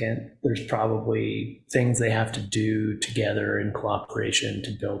intoxicant, there's probably things they have to do together in cooperation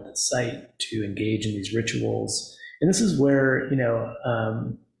to build the site, to engage in these rituals. And this is where,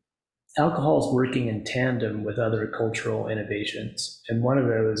 alcohol is working in tandem with other cultural innovations. And one of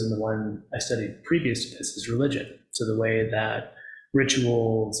those, and the one I studied previous to this, is religion. So the way that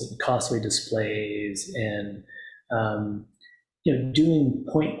rituals and costly displays and doing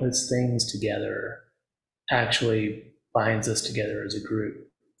pointless things together actually binds us together as a group.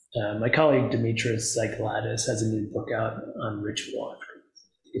 My colleague Dimitris Xygaladis has a new book out on ritual.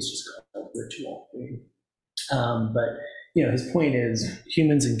 It's just called Ritual. But his point is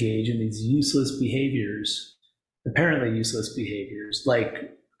humans engage in these useless behaviors, apparently useless behaviors,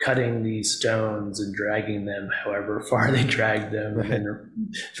 like cutting these stones and dragging them however far they drag them, right, and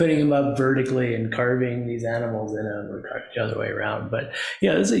then putting them up vertically and carving these animals in them, or the other way around. But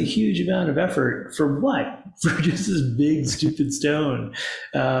there's a huge amount of effort for what? For just this big stupid stone.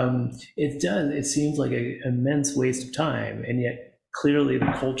 It seems like an immense waste of time, and yet clearly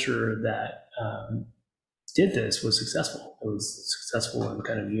the culture that did this was successful. It was successful in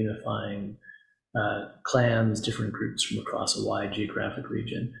kind of unifying clans, different groups from across a wide geographic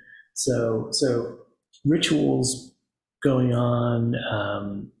region. So rituals going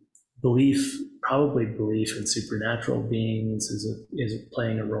on, probably belief in supernatural beings is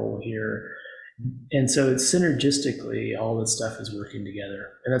playing a role here. And so it's synergistically, all this stuff is working together.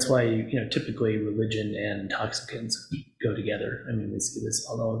 And that's why, typically religion and intoxicants go together. I mean, we see this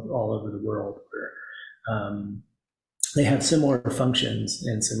all over the world where they have similar functions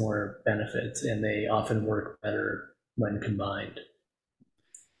and similar benefits, and they often work better when combined.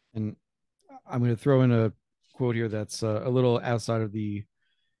 And I'm going to throw in a quote here that's a little outside of the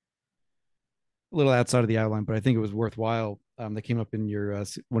outline, but I think it was worthwhile. That came up in your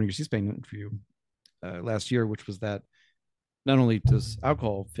one of your C-SPAN interview last year, which was that not only does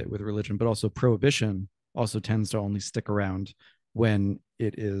alcohol fit with religion, but also prohibition also tends to only stick around when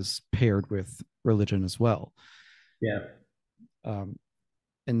it is paired with religion as well. Yeah.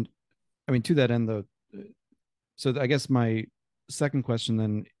 And I mean, to that end, though, so I guess my second question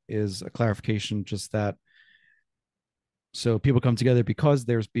then is a clarification, just that. So people come together because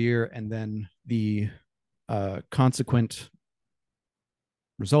there's beer, and then the consequent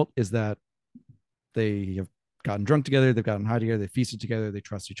result is that they have gotten drunk together, they've gotten high together, they feasted together, they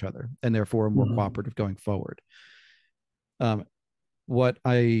trust each other, and therefore are more cooperative going forward. What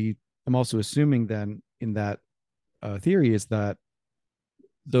I am also assuming then in that theory is that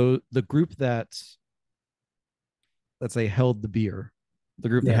the group that, let's say, held the beer, the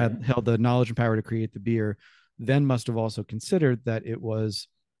group that had held the knowledge and power to create the beer, then must have also considered that it was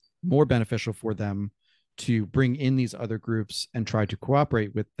more beneficial for them to bring in these other groups and try to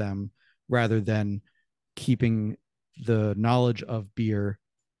cooperate with them, rather than keeping the knowledge of beer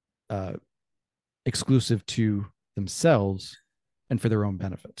exclusive to themselves and for their own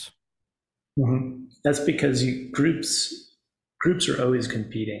benefit. Mm-hmm. That's because groups are always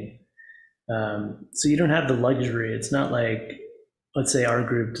competing. So you don't have the luxury. It's not like, let's say our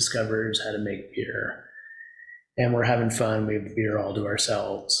group discovers how to make beer and we're having fun, we have beer all to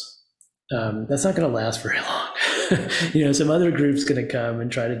ourselves. That's not going to last very long. Some other group's going to come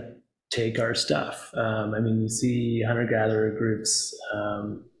and try to take our stuff. I mean, you see hunter-gatherer groups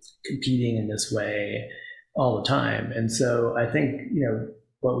competing in this way all the time. And so I think,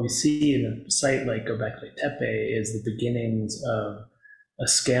 what we see in a site like Göbekli Tepe is the beginnings of a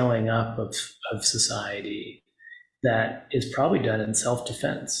scaling up of society that is probably done in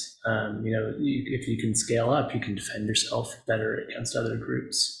self-defense. If you can scale up, you can defend yourself better against other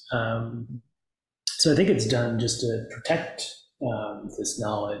groups. So I think it's done just to protect this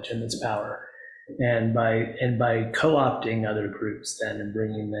knowledge and this power. And by co-opting other groups then and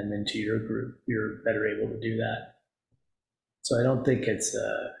bringing them into your group, you're better able to do that. So I don't think there's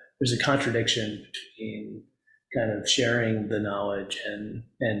a contradiction between kind of sharing the knowledge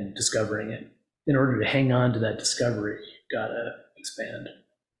and discovering it. In order to hang on to that discovery, you've got to expand.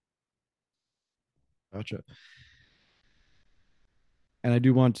 Gotcha. And I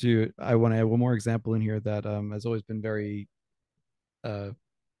want to add one more example in here that has always been very, let's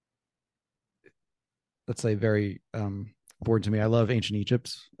say, very important to me. I love ancient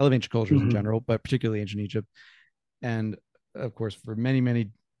Egypt. I love ancient cultures in general, but particularly ancient Egypt. And of course, for many,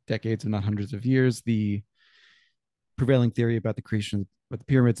 many decades, if not hundreds of years, the prevailing theory about the creation of the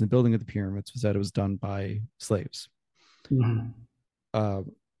pyramids and the building of the pyramids was that it was done by slaves.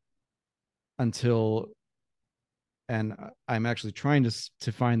 Until, and I'm actually trying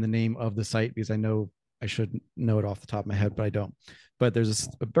to find the name of the site, because I know I should know it off the top of my head, but I don't. But there's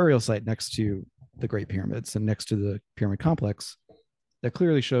a burial site next to the Great Pyramids and next to the pyramid complex that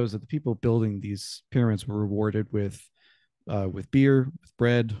clearly shows that the people building these pyramids were rewarded with beer, with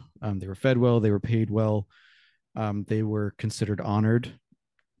bread. They were fed well, they were paid well. They were considered honored.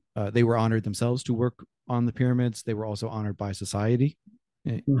 They were honored themselves to work on the pyramids. They were also honored by society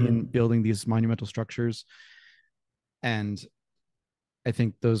in building these monumental structures. And I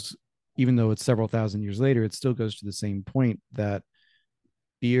think those, even though it's several thousand years later, it still goes to the same point that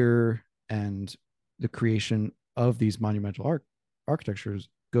beer and the creation of these monumental architectures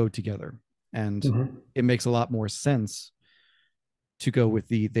go together. And Mm-hmm. it makes a lot more sense to go with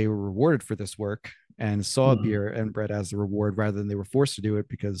they were rewarded for this work and saw Mm-hmm. beer and bread as a reward rather than they were forced to do it,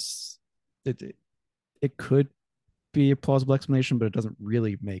 because it could be a plausible explanation, but it doesn't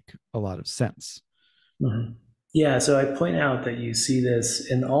really make a lot of sense. Mm-hmm. Yeah, so I point out that you see this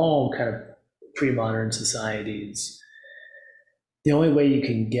in all kind of pre-modern societies. The only way you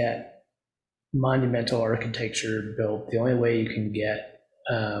can get monumental architecture built, the only way you can get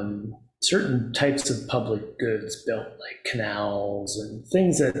certain types of public goods built, like canals and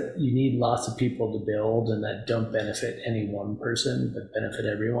things that you need lots of people to build and that don't benefit any one person but benefit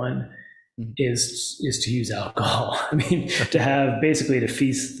everyone, Mhm. is to use alcohol. I mean, to Right. have basically to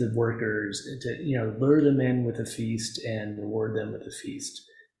feast the workers, to lure them in with a feast and reward them with a feast.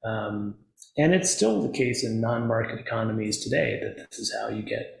 And it's still the case in non-market economies today that this is how you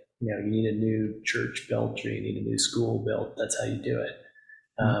get, you need a new church built or you need a new school built. That's how you do it.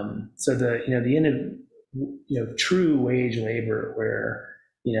 Mhm. So the end of true wage labor, where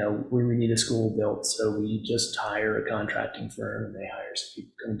we need a school built, so we just hire a contracting firm and they hire some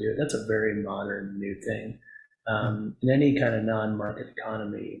people to come do it. That's a very modern new thing. Yeah. In any kind of non-market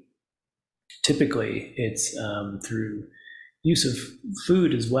economy, typically it's through use of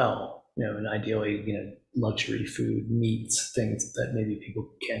food as well. And ideally, luxury food, meats, things that maybe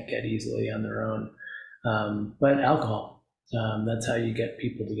people can't get easily on their own. But alcohol, that's how you get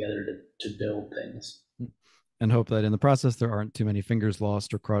people together to build things. And hope that in the process there aren't too many fingers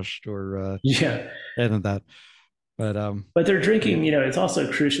lost or crushed or Yeah. any of that. But But they're yeah, drinking, it's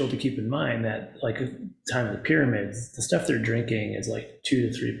also crucial to keep in mind that, like, at the time of the pyramids, the stuff they're drinking is like 2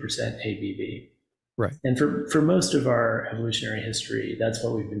 to 3% ABV. right. And for most of our evolutionary history, that's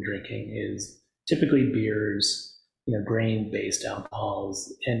what we've been drinking is typically beers, grain-based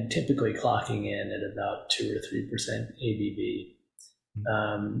alcohols, and typically clocking in at about 2 or 3% ABV.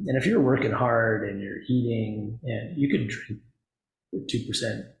 And if you're working hard and you're eating, and you could drink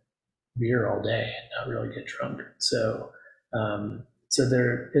 2% beer all day and not really get drunk. So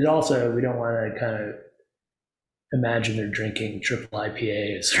there. It also, we don't want to kind of imagine they're drinking triple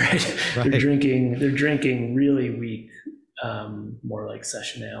IPAs, right? they're Right. drinking they're drinking really weak, more like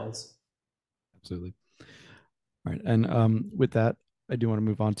session ales. Absolutely. All right. And with that, I do want to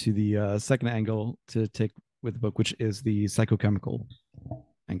move on to the second angle to take with the book, which is the psychochemical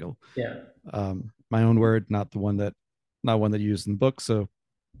angle. Yeah. My own word, not one that you used in the book. So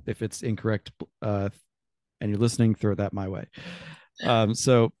if it's incorrect and you're listening, throw that my way.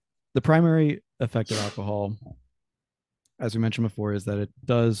 So the primary effect of alcohol, as we mentioned before, is that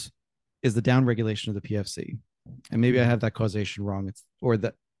is the downregulation of the PFC. And maybe I have that causation wrong. Or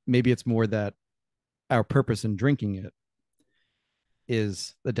that maybe it's more that our purpose in drinking it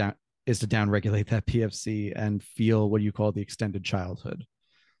is to downregulate that PFC and feel what you call the extended childhood.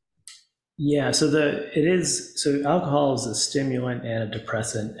 Yeah, so alcohol is a stimulant and a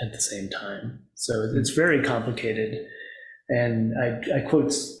depressant at the same time. So Mm. it's very complicated. And I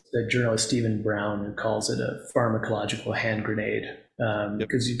quote the journalist Stephen Brown, who calls it a pharmacological hand grenade, Yep.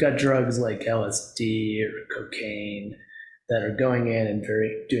 because you've got drugs like LSD or cocaine that are going in and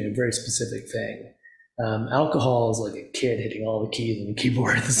doing a very specific thing. Alcohol is like a kid hitting all the keys on the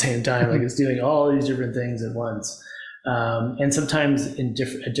keyboard at the same time, like it's doing all these different things at once, and sometimes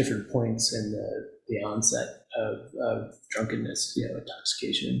at different points in the onset of drunkenness,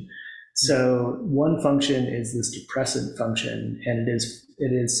 intoxication. So one function is this depressant function, and it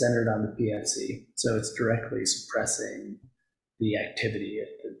is centered on the PFC. So it's directly suppressing the activity at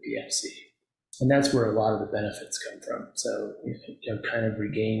the PFC, and that's where a lot of the benefits come from. So kind of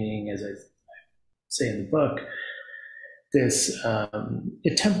regaining, as I say in the book, this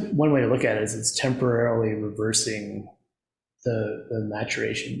one way to look at it is it's temporarily reversing the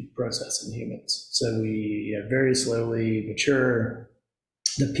maturation process in humans. So we very slowly mature.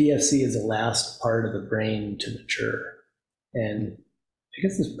 The PFC is the last part of the brain to mature. And I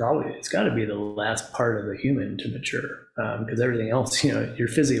guess it's got to be the last part of the human to mature, because everything else, you're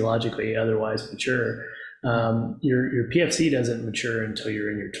physiologically otherwise mature. Your PFC doesn't mature until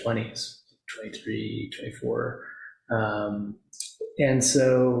you're in your 20s, 23, 24. And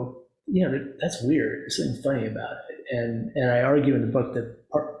so, that's weird. There's something funny about it. And I argue in the book that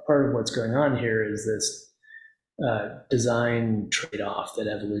part of what's going on here is this design trade-off that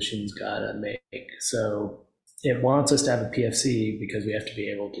evolution's got to make. So it wants us to have a PFC because we have to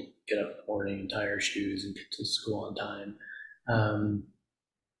be able to get up in the morning and tie our shoes and get to school on time.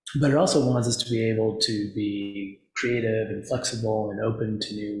 But it also wants us to be able to be creative and flexible and open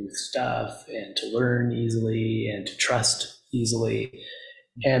to new stuff and to learn easily and to trust easily.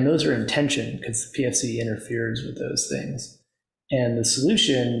 And those are in tension because the PFC interferes with those things. And the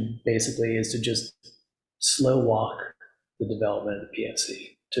solution basically is to just slow walk the development of the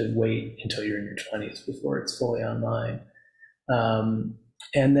PFC, to wait until you're in your 20s before it's fully online.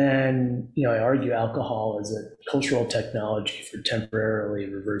 And then, I argue alcohol is a cultural technology for temporarily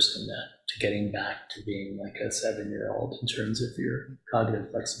reversing that, to getting back to being like a 7-year-old in terms of your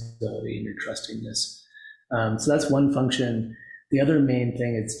cognitive flexibility and your trustingness. So that's one function. The other main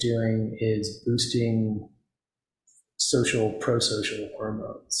thing it's doing is boosting pro-social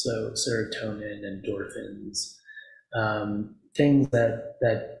hormones, so serotonin, endorphins, things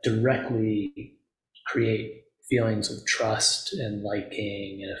that directly create feelings of trust and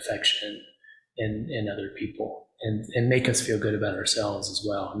liking and affection in other people, and make us feel good about ourselves as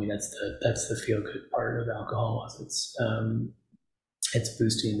well. I mean, that's the feel good part of alcohol. It's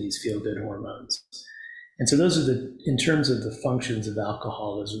boosting these feel good hormones. And so those are in terms of the functions of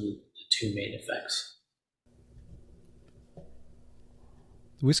alcohol, those are the two main effects.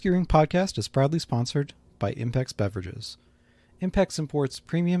 The Whiskey Ring podcast is proudly sponsored by Impex Beverages. Impex imports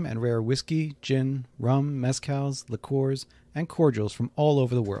premium and rare whiskey, gin, rum, mezcals, liqueurs, and cordials from all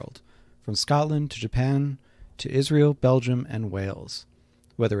over the world, from Scotland to Japan to Israel, Belgium, and Wales.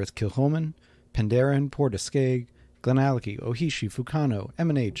 Whether it's Kilchoman, Penderyn, Port Escaig, Glenallachie, Ohishi, Fukano,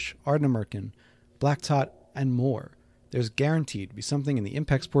 M&H, Ardnamurchan, Black Tot, and more, there's guaranteed to be something in the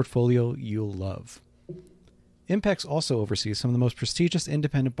Impex portfolio you'll love. Impex also oversees some of the most prestigious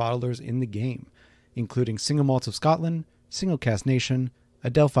independent bottlers in the game, including Single Malts of Scotland, Single Cask Nation,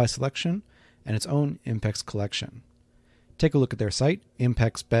 Adelphi Selection, and its own Impex collection. Take a look at their site,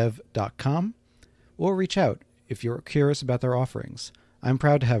 impexbev.com, or reach out if you're curious about their offerings. I'm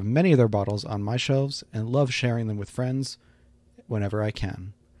proud to have many of their bottles on my shelves and love sharing them with friends whenever I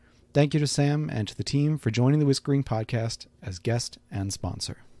can. Thank you to Sam and to the team for joining the Whiskey Ring podcast as guest and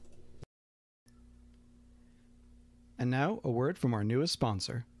sponsor. And now, a word from our newest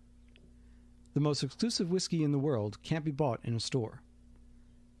sponsor. The most exclusive whiskey in the world can't be bought in a store.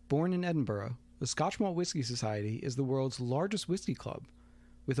 Born in Edinburgh, the Scotch Malt Whisky Society is the world's largest whiskey club,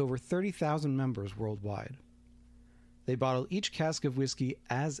 with over 30,000 members worldwide. They bottle each cask of whiskey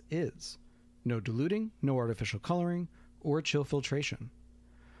as is. No diluting, no artificial coloring, or chill filtration.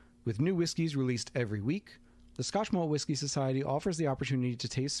 With new whiskeys released every week, the Scotch Malt Whisky Society offers the opportunity to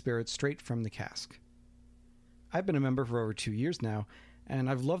taste spirits straight from the cask. I've been a member for over 2 years now, and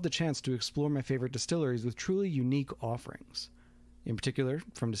I've loved the chance to explore my favorite distilleries with truly unique offerings, in particular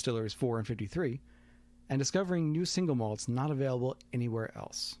from distilleries 4 and 53, and discovering new single malts not available anywhere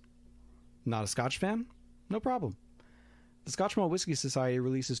else. Not a Scotch fan? No problem. The Scotch Malt Whisky Society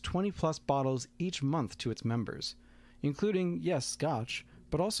releases 20-plus bottles each month to its members, including, yes, Scotch,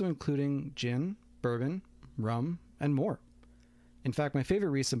 but also including gin, bourbon, rum, and more. In fact, my favorite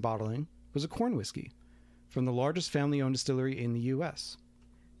recent bottling was a corn whiskey from the largest family-owned distillery in the U.S.,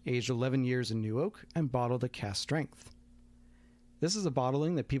 aged 11 years in New Oak and bottled at cask strength. This is a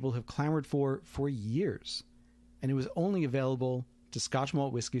bottling that people have clamored for years, and it was only available to Scotch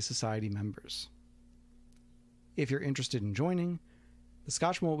Malt Whisky Society members. If you're interested in joining, the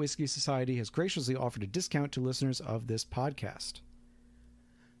Scotch Malt Whisky Society has graciously offered a discount to listeners of this podcast.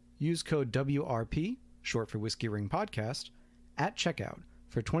 Use code WRP, short for Whiskey Ring Podcast, at checkout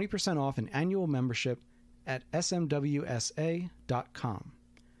for 20% off an annual membership at smwsa.com.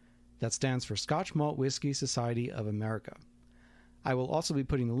 That stands for Scotch Malt Whisky Society of America. I will also be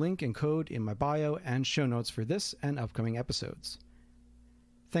putting the link and code in my bio and show notes for this and upcoming episodes.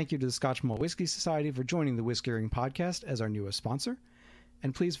 Thank you to the Scotch Malt Whisky Society for joining the Whiskey Ring Podcast as our newest sponsor,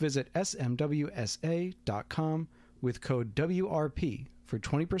 and please visit smwsa.com with code WRP for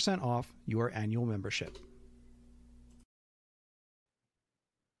 20% off your annual membership.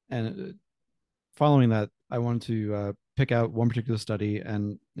 And following that, I wanted to pick out one particular study,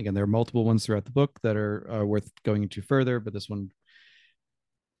 and again, there are multiple ones throughout the book that are worth going into further, but this one,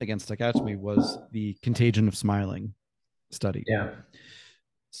 again, stuck out to me was the contagion of smiling study. Yeah.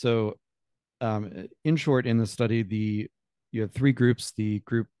 So, in short, in the study, you have three groups: the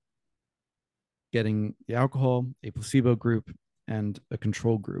group getting the alcohol, a placebo group, and a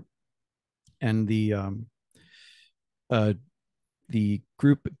control group. And the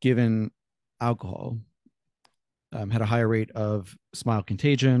group given alcohol had a higher rate of smile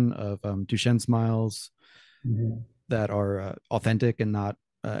contagion, of Duchenne smiles that are authentic and not,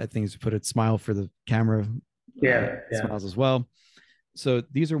 I think as you put it, smile for the camera smiles as well. So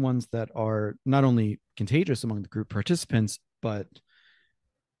these are ones that are not only contagious among the group participants, but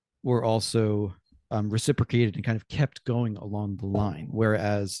were also reciprocated and kind of kept going along the line.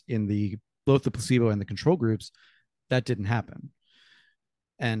 Whereas in the both the placebo and the control groups, that didn't happen.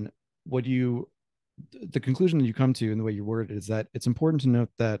 And what you the conclusion that you come to in the way you word it is that it's important to note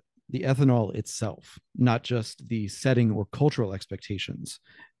that the ethanol itself, not just the setting or cultural expectations,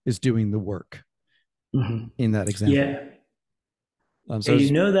 is doing the work Mm-hmm. in that example. Yeah. So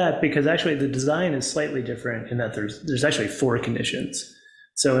you know that because actually the design is slightly different in that there's actually four conditions.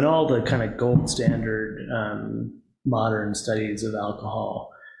 So in all the kind of gold standard modern studies of alcohol,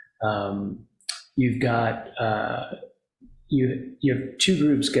 you've got you have two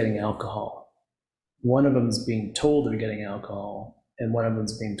groups getting alcohol. One of them is being told they're getting alcohol, and one of them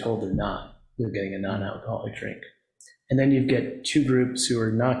is being told they're not. They're getting a non-alcoholic drink. And then you get two groups who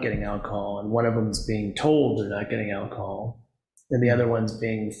are not getting alcohol, and one of them is being told they're not getting alcohol, and the other one's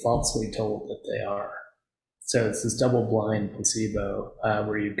being falsely told that they are. So it's this double-blind placebo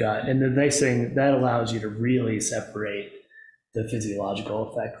where you've got, and the nice thing, that allows you to really separate the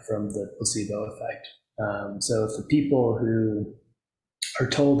physiological effect from the placebo effect. So if the people who are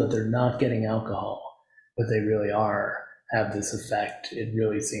told that they're not getting alcohol, but they really are, have this effect, it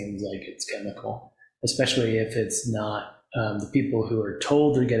really seems like it's chemical, especially if it's not the people who are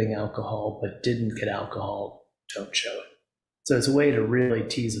told they're getting alcohol but didn't get alcohol don't show it. So it's a way to really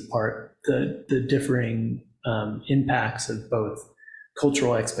tease apart the differing impacts of both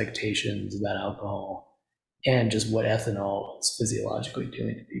cultural expectations about alcohol and just what ethanol is physiologically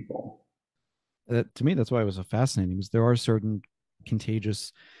doing to people. To me, that's why it was so fascinating, because there are certain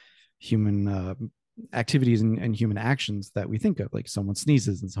contagious human activities and human actions that we think of, like someone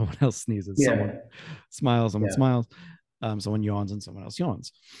sneezes and someone else sneezes, Yeah. someone smiles, someone Yeah. smiles, someone yawns and someone else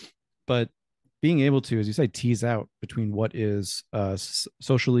yawns. But being able to, as you say, tease out between what is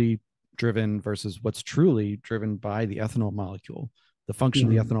socially driven versus what's truly driven by the ethanol molecule, the function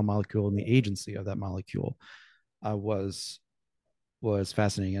of the ethanol molecule and the agency of that molecule was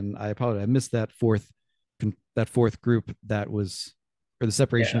fascinating. And I apologize, I missed that fourth group that was, or the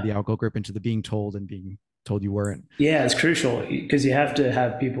separation of the alcohol group into the being told and being told you weren't. Yeah, it's crucial because you have to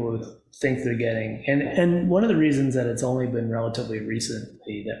have people who think they're getting, and one of the reasons that it's only been relatively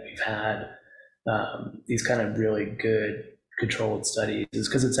recently that we've had these kind of really good controlled studies is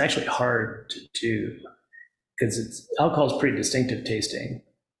because it's actually hard to do, because alcohol is pretty distinctive tasting.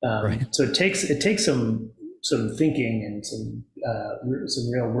 Right. So it takes some thinking and some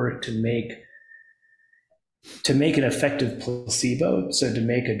real work to make an effective placebo. So to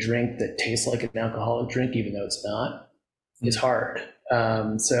make a drink that tastes like an alcoholic drink, even though it's not, is hard.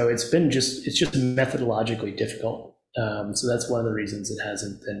 So it's just methodologically difficult. So that's one of the reasons it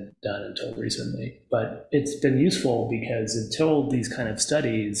hasn't been done until recently. But it's been useful because until these kind of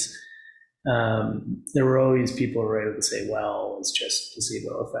studies, there were always people who were able to say, well, it's just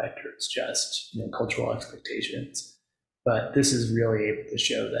placebo effect, or it's just cultural expectations. But this is really able to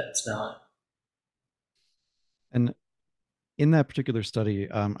show that it's not. And in that particular study,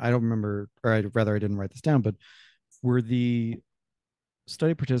 I don't remember, or I didn't write this down, but were the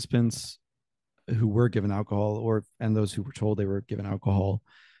study participants who were given alcohol, and those who were told they were given alcohol,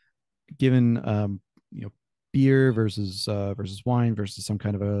 given beer versus wine versus some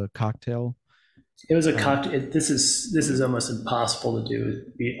kind of a cocktail? It was a cocktail. This is almost impossible to do.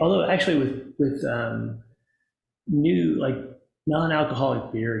 Although actually with new, like,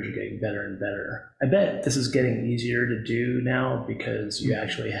 non-alcoholic beers are getting better and better. I bet this is getting easier to do now because you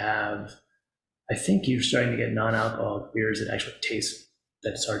actually have, I think you're starting to get non-alcoholic beers that actually taste,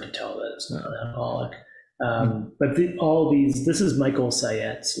 that it's hard to tell that it's non-alcoholic. But this is Michael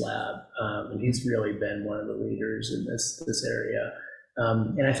Sayet's lab, and he's really been one of the leaders in this area.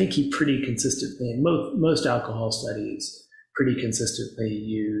 And I think he pretty consistently, in most alcohol studies, pretty consistently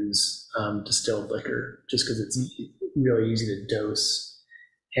use distilled liquor, just because it's really easy to dose.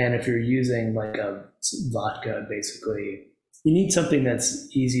 And if you're using like a vodka, basically, you need something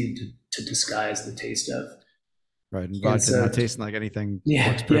that's easy to disguise the taste of. Right, and vodka not tasting like anything.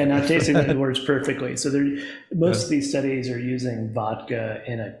 Yeah, not tasting like it works perfectly. So most of these studies are using vodka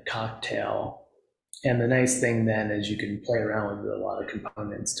in a cocktail. And the nice thing then is you can play around with a lot of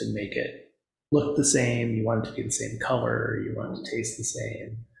components to make it look the same. You want it to be the same color. You want it to taste the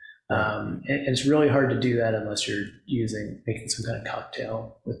same. And it's really hard to do that unless you're making some kind of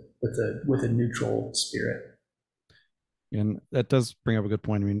cocktail with a neutral spirit. And that does bring up a good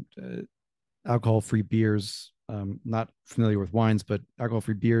point. I mean, alcohol-free beers, not familiar with wines, but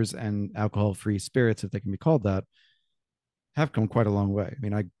alcohol-free beers and alcohol-free spirits, if they can be called that, have come quite a long way. I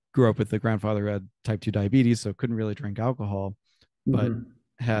mean, I grew up with a grandfather who had type 2 diabetes, so couldn't really drink alcohol, but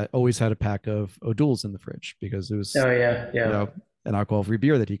had always had a pack of O'Doul's in the fridge because it was an alcohol-free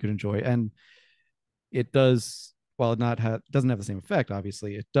beer that he could enjoy. And it does, while it not have doesn't have the same effect,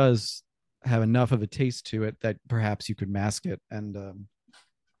 obviously, it does have enough of a taste to it that perhaps you could mask it. And to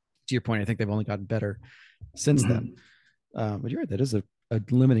your point, I think they've only gotten better since then. Mm-hmm. But you're right, that is a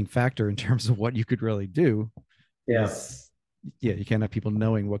limiting factor in terms of what you could really do, Yeah. is yeah, you can't have people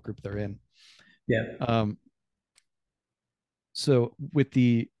knowing what group they're in. Yeah. So with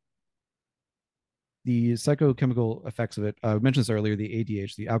the psychochemical effects of it, I mentioned this earlier, the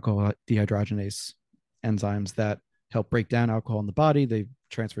ADH, the alcohol dehydrogenase enzymes that help break down alcohol in the body, they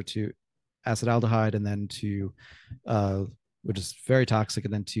transfer to acetaldehyde and then to, which is very toxic,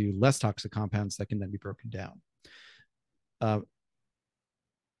 and then to less toxic compounds that can then be broken down.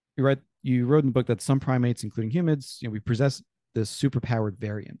 You're right. You wrote in the book that some primates, including humans, we possess this superpowered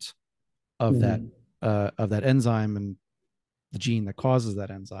variant of Mm-hmm. that enzyme and the gene that causes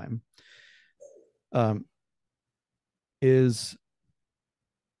that enzyme. Is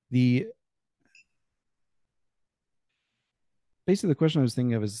the basically the question I was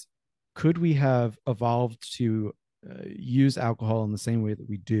thinking of is, could we have evolved to use alcohol in the same way that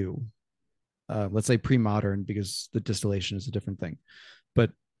we do? Let's say pre-modern, because the distillation is a different thing,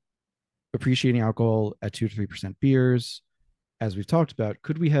 but appreciating alcohol at 2 to 3% beers, as we've talked about,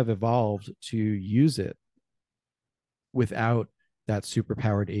 could we have evolved to use it without that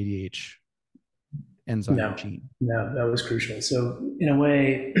superpowered ADH enzyme No, gene? no, that was crucial. So in a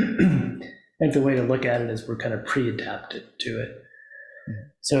way, I think the way to look at it is we're kind of pre-adapted to it. Mm-hmm.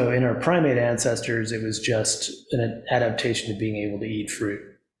 So in our primate ancestors, it was just an adaptation to being able to eat fruit,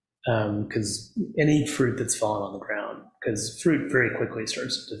 because and eat fruit that's fallen on the ground, because fruit very quickly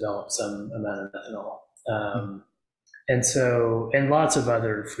starts to develop some amount of ethanol. And so, and lots of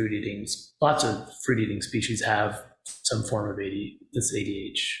fruit eating species have some form of this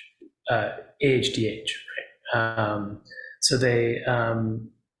AHDH, right? So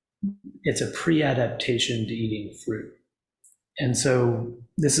it's a pre-adaptation to eating fruit. And so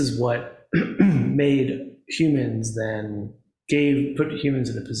this is what made humans then put humans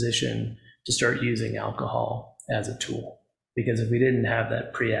in a position to start using alcohol as a tool. Because if we didn't have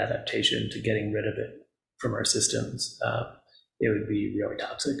that pre-adaptation to getting rid of it from our systems, it would be really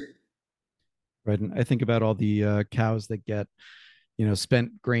toxic. Right. And I think about all the cows that get,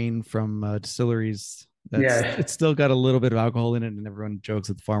 spent grain from distilleries. It's still got a little bit of alcohol in it, and everyone jokes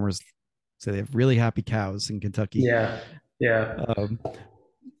that the farmers say they have really happy cows in Kentucky. Yeah, yeah,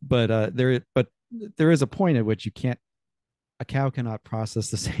 but there is a point at which a cow cannot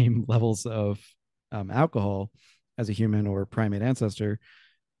process the same levels of alcohol as a human or primate ancestor,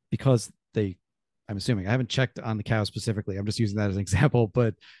 because I'm assuming, I haven't checked on the cow specifically, I'm just using that as an example,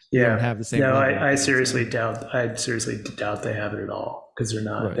 but they don't have the same no, level. I seriously doubt they have it at all, because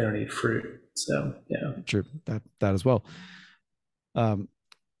Right. they don't eat fruit. So yeah, True, that as well.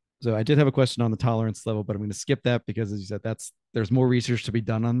 So I did have a question on the tolerance level, but I'm going to skip that because, as you said, there's more research to be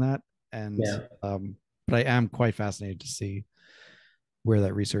done on that, and but I am quite fascinated to see where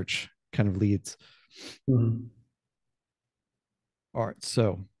that research kind of leads. Mm-hmm. All right,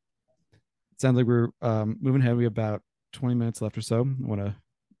 so it sounds like we're moving ahead. We have about 20 minutes left or so. I want to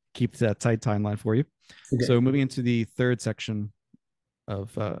keep that tight timeline for you. Okay. So moving into the third section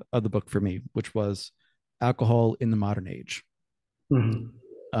of the book for me, which was alcohol in the modern age. Mm-hmm.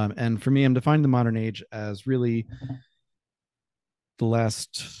 And for me, I'm defining the modern age as really the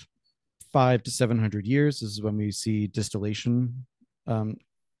last 500 to 700 years. This is when we see distillation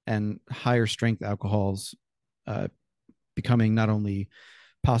and higher strength alcohols becoming not only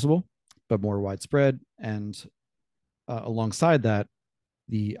possible, but more widespread. And alongside that,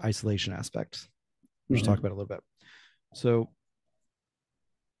 the isolation aspect, which we'll talk about a little bit. So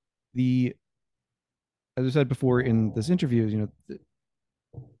as I said before in this interview,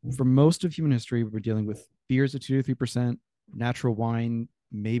 for most of human history, we're dealing with beers at 2 to 3%, natural wine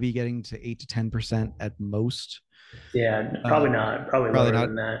maybe getting to 8 to 10% at most. Yeah, probably not. Probably lower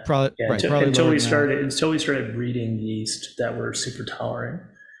than that. Until we started breeding yeast that were super tolerant.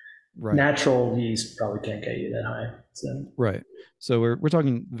 Right. Natural yeast probably can't get you that high. So. Right. So we're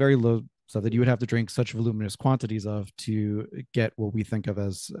talking very low stuff that you would have to drink such voluminous quantities of to get what we think of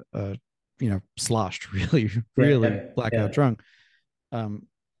as sloshed, really blackout drunk.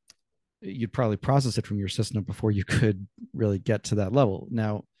 You'd probably process it from your system before you could really get to that level.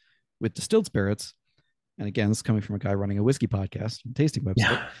 Now, with distilled spirits, and again, this is coming from a guy running a whiskey podcast and tasting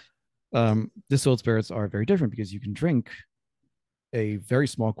website, distilled spirits are very different because you can drink a very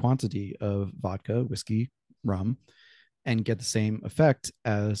small quantity of vodka, whiskey, rum, and get the same effect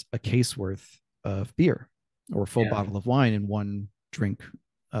as a case worth of beer or a full bottle of wine in one drink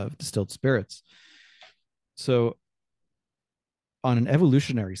of distilled spirits. So on an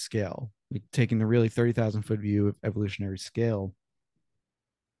evolutionary scale, taking the really 30,000 foot view of evolutionary scale,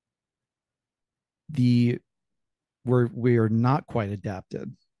 the we are not quite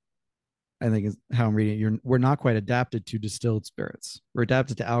adapted. I think is how I'm reading it. We're not quite adapted to distilled spirits. We're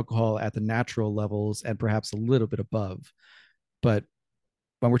adapted to alcohol at the natural levels and perhaps a little bit above. But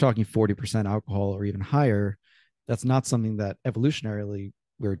when we're talking 40% alcohol or even higher, that's not something that evolutionarily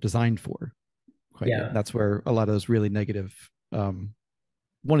we're designed for quite yet. Yeah. That's where a lot of those really negative, one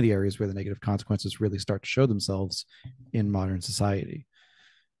of the areas where the negative consequences really start to show themselves in modern society.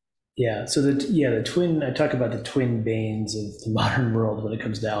 Yeah. So the twin, I talk about the twin banes of the modern world when it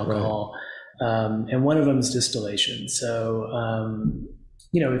comes to alcohol. Right. And one of them is distillation. So,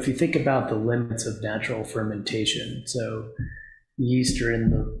 if you think about the limits of natural fermentation, so yeast are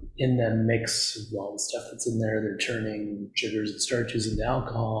in the mix of all the stuff that's in there. They're turning sugars and starches into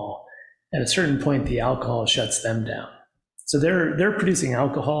alcohol. At a certain point, the alcohol shuts them down. So they're producing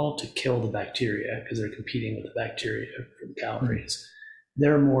alcohol to kill the bacteria because they're competing with the bacteria for the calories. Mm-hmm.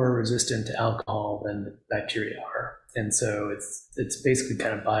 They're more resistant to alcohol than the bacteria are. And so it's basically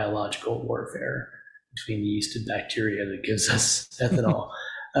kind of biological warfare between yeast and bacteria that gives us ethanol.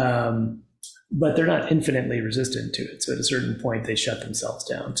 But they're not infinitely resistant to it. So at a certain point, they shut themselves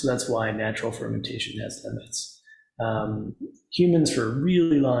down. So that's why natural fermentation has limits. Humans for a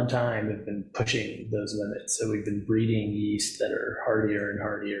really long time have been pushing those limits. So we've been breeding yeast that are hardier and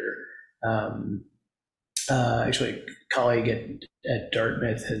hardier. Actually, a colleague at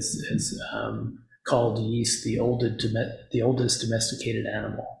Dartmouth has called yeast the oldest domesticated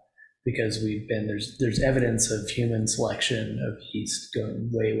animal, because there's evidence of human selection of yeast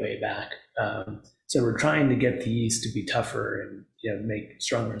going way back. So we're trying to get the yeast to be tougher and make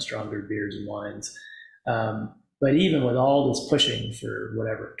stronger and stronger beers and wines. But even with all this pushing for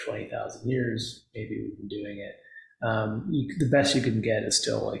whatever 20,000 years, maybe we've been doing it, the best you can get is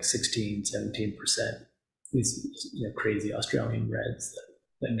still like 16-17%. These crazy Australian reds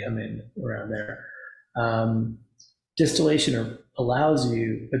that come in around there. Distillation allows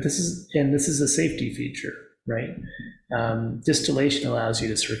you, but this is a safety feature, right? Distillation allows you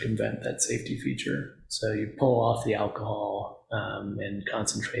to circumvent that safety feature. So you pull off the alcohol and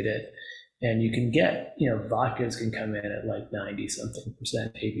concentrate it, and you can get, vodkas can come in at like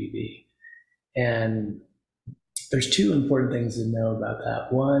 90-something% ABV. And there's two important things to know about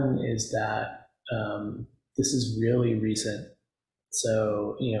that. One is that this is really recent.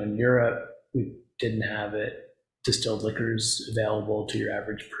 So, in Europe, we didn't have distilled liquors available to your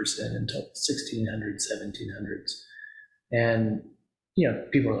average person until 1600s, 1700s. And,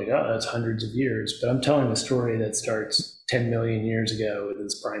 people are like, oh, that's hundreds of years. But I'm telling a story that starts 10 million years ago with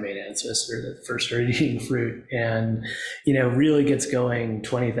this primate ancestor that first started eating fruit and, really gets going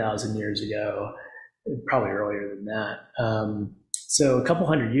 20,000 years ago, probably earlier than that. So a couple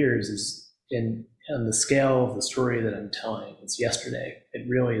hundred years is on the scale of the story that I'm telling. It's yesterday. It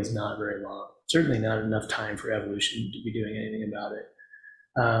really is not very long. Certainly not enough time for evolution to be doing anything about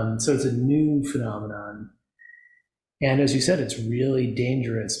it. So it's a new phenomenon. And as you said, it's really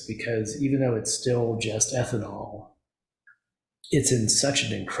dangerous because even though it's still just ethanol, it's in such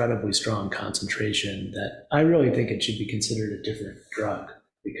an incredibly strong concentration that I really think it should be considered a different drug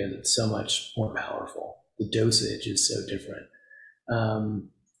because it's so much more powerful. The dosage is so different.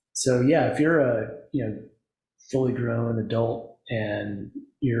 So yeah, if you're a fully grown adult and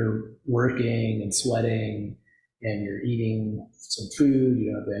you're working and sweating and you're eating some food,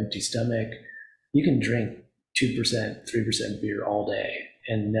 you have an empty stomach, you can drink 2%, 3% beer all day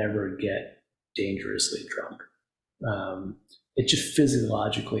and never get dangerously drunk. It just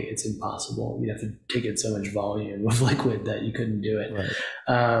physiologically, it's impossible. You'd have to take in so much volume of liquid that you couldn't do it. Right.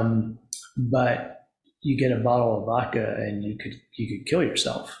 But you get a bottle of vodka and you could kill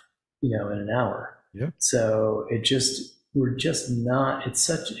yourself, in an hour. Yeah. So we're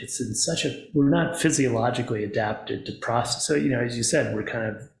not physiologically adapted to process. So, as you said,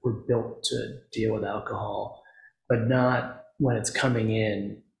 we're built to deal with alcohol, but not when it's coming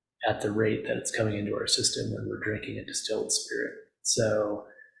in at the rate that it's coming into our system when we're drinking a distilled spirit. So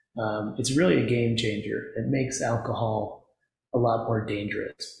it's really a game changer. It makes alcohol a lot more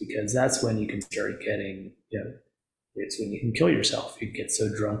dangerous because that's when you can start getting, it's when you can kill yourself. You get so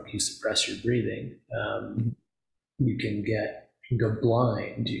drunk you suppress your breathing. You can go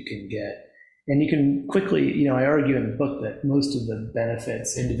blind. And you can quickly, I argue in the book that most of the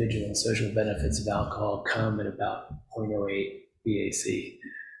benefits, individual and social benefits of alcohol come at about 0.08 BAC.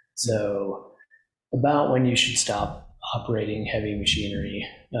 So about when you should stop operating heavy machinery,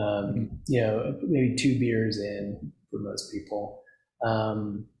 maybe 2 beers in for most people.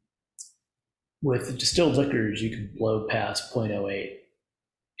 With distilled liquors, you can blow past 0.08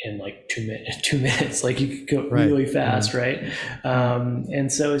 in like 2 minutes. 2 minutes, like you could go Right. really fast, right?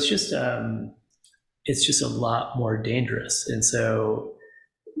 And so it's just a lot more dangerous. And so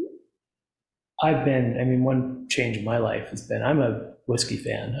one change in my life has been, I'm a whiskey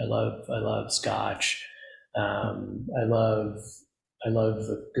fan. I love Scotch. I love a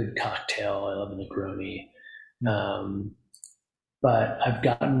good cocktail. I love a Negroni. But I've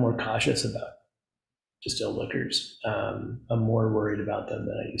gotten more cautious about distilled liquors. I'm more worried about them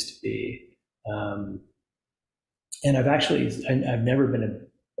than I used to be. And I've always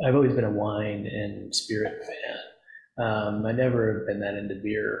been a wine and spirit fan. I never have been that into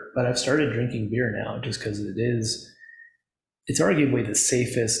beer, but I've started drinking beer now just because it's arguably the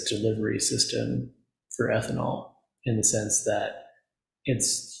safest delivery system for ethanol, in the sense that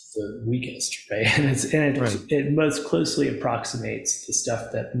it's the weakest, right? It most closely approximates the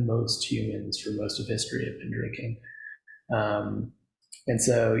stuff that most humans for most of history have been drinking. And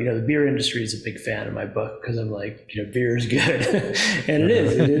so, the beer industry is a big fan of my book, because I'm like, beer is good. And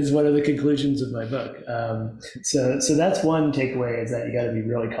it is one of the conclusions of my book. So that's one takeaway, is that you got to be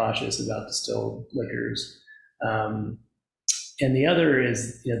really cautious about distilled liquors. And the other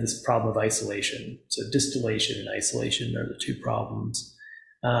is, this problem of isolation. So distillation and isolation are the two problems.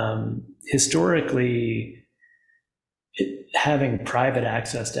 Historically, having private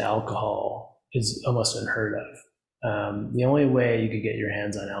access to alcohol is almost unheard of. The only way you could get your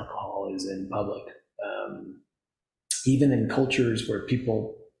hands on alcohol is in public. Even in cultures where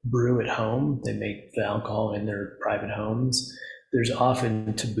people brew at home, they make the alcohol in their private homes. There's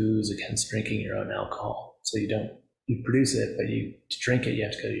often taboos against drinking your own alcohol. So you produce it, but to drink it, you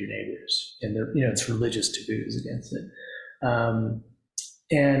have to go to your neighbors. And it's religious taboos against it.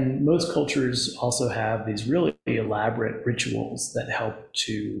 And most cultures also have these really elaborate rituals that help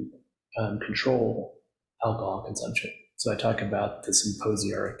to control alcohol consumption. So I talk about the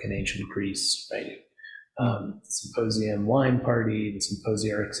symposiarch in ancient Greece, right? The symposium wine party. The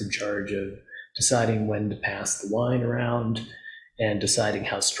symposiarch's in charge of deciding when to pass the wine around and deciding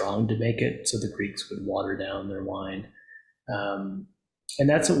how strong to make it. So the Greeks would water down their wine. And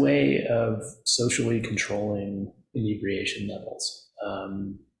that's a way of socially controlling inebriation levels.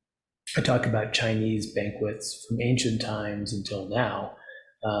 I talk about Chinese banquets from ancient times until now.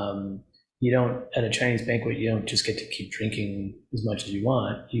 At a Chinese banquet, you don't just get to keep drinking as much as you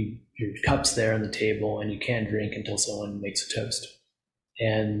want. Your cup's there on the table, and you can't drink until someone makes a toast.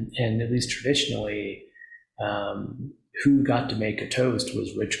 And at least traditionally, who got to make a toast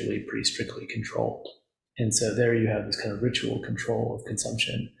was ritually pretty strictly controlled. And so there you have this kind of ritual control of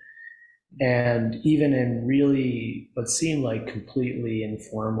consumption. And even in really what seem like completely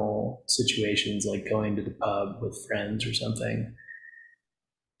informal situations, like going to the pub with friends or something,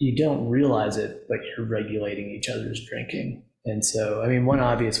 you don't realize it, but you're regulating each other's drinking. And so, one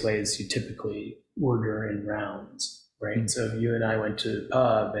obvious way is you typically order in rounds, right? Mm-hmm. So if you and I went to the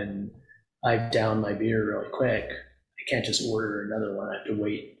pub and I down my beer really quick, I can't just order another one. I have to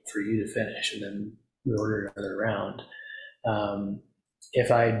wait for you to finish, and then we order another round. If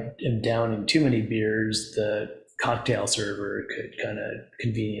I am downing too many beers, the cocktail server could kind of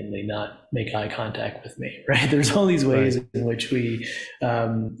conveniently not make eye contact with me, right? There's all these ways in which we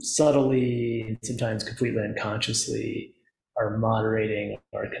subtly, sometimes completely unconsciously, are moderating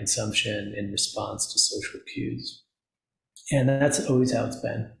our consumption in response to social cues. And that's always how it's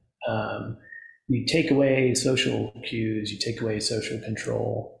been. You take away social cues, you take away social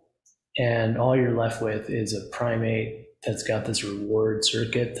control, and all you're left with is a primate that's got this reward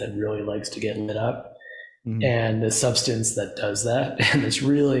circuit that really likes to get lit up. Mm-hmm. And a substance that does that. And it's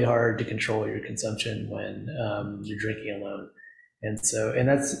really hard to control your consumption when you're drinking alone. And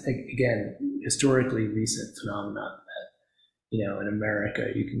that's, again, historically recent phenomenon that, in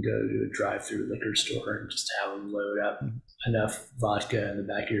America, you can go to a drive-through liquor store and just have them load up enough vodka in the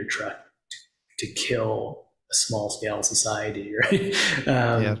back of your truck to kill a small-scale society, right?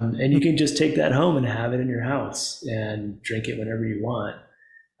 And you can just take that home and have it in your house and drink it whenever you want.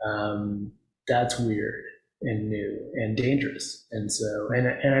 That's weird and new and dangerous. And so,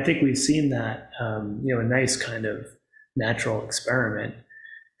 and I think we've seen that, a nice kind of natural experiment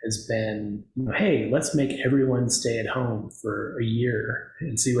has been, hey, let's make everyone stay at home for a year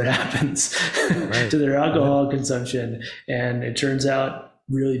and see what happens to their alcohol consumption. And it turns out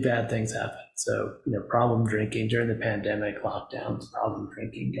really bad things happen. So, problem drinking during the pandemic lockdowns, problem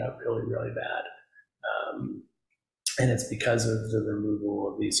drinking got really, really bad. And it's because of the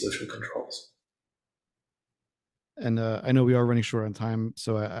removal of these social controls. And I know we are running short on time,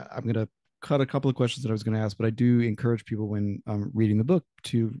 so I'm going to cut a couple of questions that I was going to ask, but I do encourage people when reading the book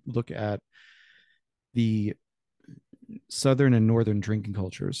to look at the southern and northern drinking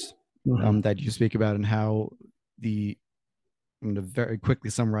cultures Mm-hmm. that you speak about, and how the I'm going to very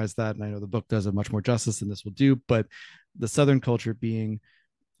quickly summarize that, and I know the book does it much more justice than this will do. But the southern culture being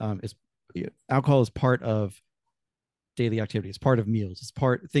is alcohol is part of daily activity. It's part of meals. It's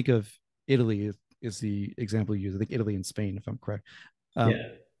part. Think of Italy is the example you use. I think Italy and Spain, if I'm correct, um, Yeah.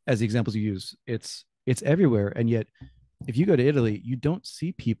 as the examples you use. It's everywhere, and yet if you go to Italy, you don't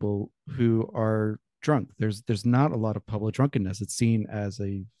see people who are drunk. There's not a lot of public drunkenness. It's seen as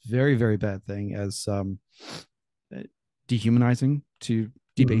a very very bad thing, as dehumanizing to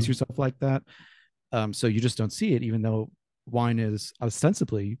debase Mm-hmm. yourself like that. So you just don't see it, even though wine is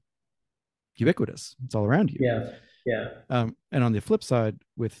ostensibly ubiquitous. It's all around you. Yeah. Yeah. And on the flip side,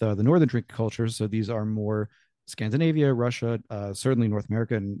 with the northern drink cultures, so these are more Scandinavia, Russia, certainly North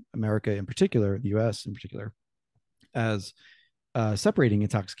America and America in particular, the U.S. in particular, as separating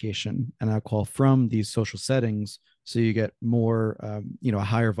intoxication and alcohol from these social settings. So you get more, a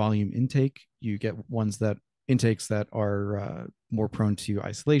higher volume intake. You get ones that intakes that are more prone to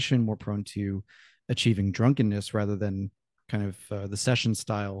isolation, more prone to achieving drunkenness rather than kind of the session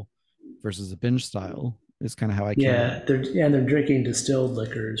style versus a binge style is kind of how I came to They're drinking distilled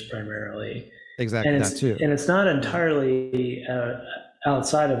liquors primarily, and exactly that it's too. and it's not entirely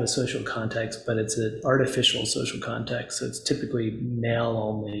outside of a social context, but it's an artificial social context. So it's typically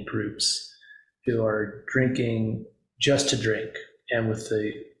male-only groups who are drinking just to drink and with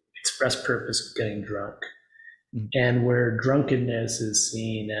the express purpose of getting drunk. Mhm. And where drunkenness is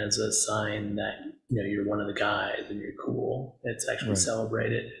seen as a sign that you're one of the guys and you're cool, it's actually Right.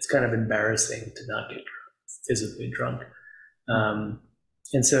 celebrated. It's kind of embarrassing to not get physically drunk. Mhm.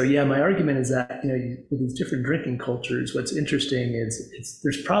 And so, yeah, my argument is that with these different drinking cultures, what's interesting is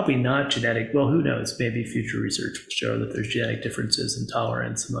there's probably not genetic. Well, who knows? Maybe future research will show that there's genetic differences in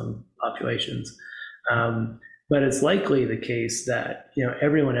tolerance among populations. But it's likely the case that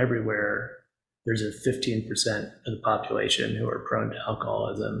everyone everywhere, there's a 15% of the population who are prone to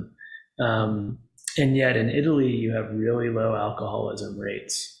alcoholism, and yet in Italy you have really low alcoholism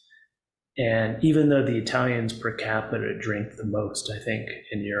rates. And even though the Italians per capita drink the most, I think,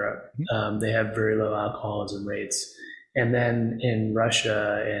 in Europe, Mhm. they have very low alcoholism rates. And then in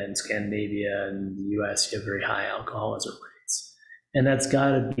Russia and Scandinavia and the US, you have very high alcoholism rates. And that's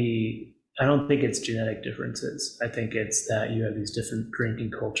got to be, I don't think it's genetic differences. I think it's that you have these different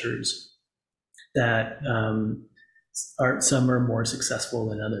drinking cultures that some are more successful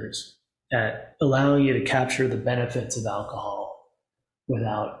than others at allowing you to capture the benefits of alcohol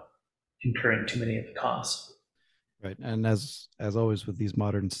without incurring too many of the costs. Right. And as always with these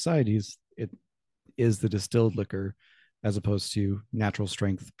modern societies, it is the distilled liquor as opposed to natural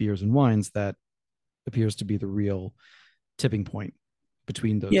strength beers and wines that appears to be the real tipping point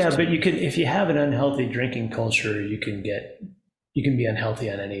between those Yeah, but two. if you have an unhealthy drinking culture, you can be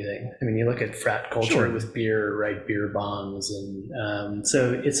unhealthy on anything. I mean, you look at frat culture Sure. with beer, right? Beer bongs, and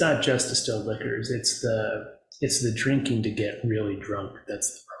so it's not just distilled liquors. It's the drinking to get really drunk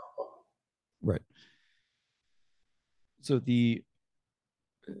that's the problem. Right. So the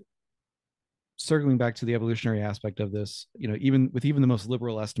circling back to the evolutionary aspect of this, even the most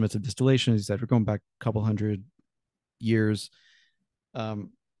liberal estimates of distillation, as you said, we're going back a couple hundred years.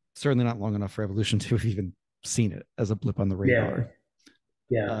 Um, Certainly not long enough for evolution to have even seen it as a blip on the Yeah, radar.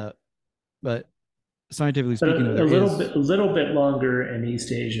 yeah, Uh, but scientifically but speaking, though, there a is little bit longer in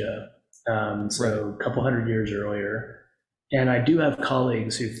East Asia, right. so a couple hundred years earlier. And I do have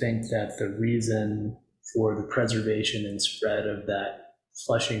colleagues who think that the reason for the preservation and spread of that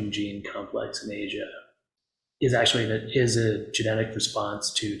flushing gene complex in Asia is a genetic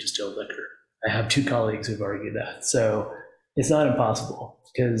response to distilled liquor. I have two colleagues who've argued that. So it's not impossible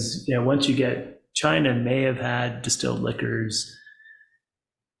because once you get China may have had distilled liquors.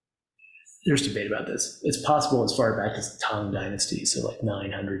 There's debate about this. It's possible as far back as the Tang Dynasty, so like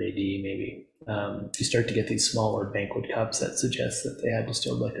 900 AD maybe. You start to get these smaller banquet cups that suggest that they had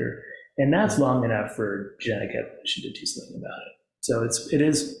distilled liquor, and that's long enough for genetic evolution to do something about it. So it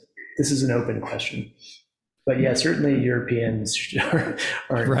is. This is an open question, but yeah, certainly Europeans aren't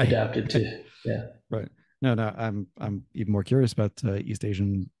Right. adapted to. Yeah. Right. No, no, I'm even more curious about East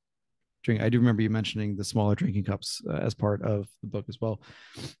Asian drink. I do remember you mentioning the smaller drinking cups as part of the book as well.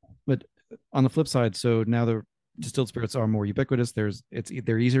 But on the flip side, so now the distilled spirits are more ubiquitous. They're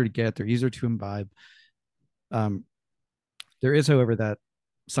easier to get, they're easier to imbibe. Um, there is, however, that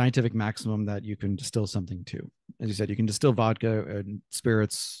scientific maximum that you can distill something to. As you said, you can distill vodka and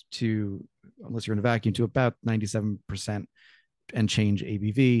spirits to, unless you're in a vacuum, to about 97% and change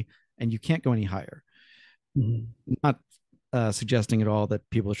ABV, and you can't go any higher. Mhm. Not suggesting at all that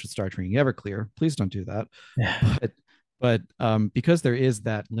people should start drinking Everclear. Please don't do that. Yeah. But But because there is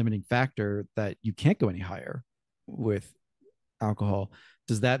that limiting factor that you can't go any higher with alcohol,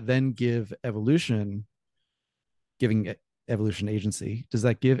 does that then give evolution, giving evolution agency, does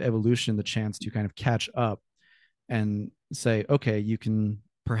that give evolution the chance to kind of catch up and say, okay, you can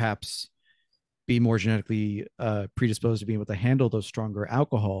perhaps be more genetically predisposed to being able to handle those stronger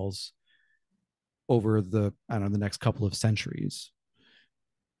alcohols over the, I don't know, the next couple of centuries?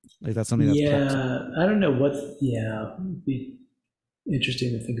 Like that's something that's perhaps. Yeah, I don't know what. Yeah, it'd be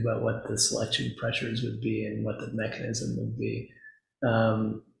interesting to think about what the selection pressures would be and what the mechanism would be.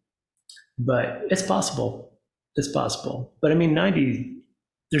 Um, but it's possible. It's possible. But I mean, 90.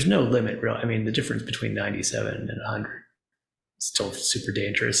 There's no limit, really. I mean, the difference between 97 and 100 is still super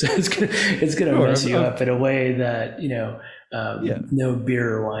dangerous. It's gonna Sure, mess you up in a way that yeah, no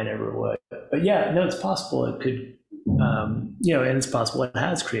beer or wine ever would. But yeah, no, it's possible. It could, and it's possible it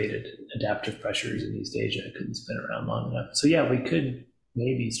has created adaptive pressures in East Asia. It couldn't spin around long enough. So yeah, we could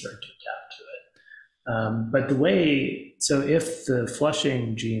maybe start to adapt to it. But the way, so if the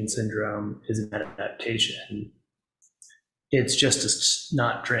flushing gene syndrome is an adaptation, it's just to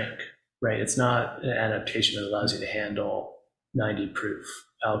not drink, right? It's not an adaptation that allows you to handle 90 proof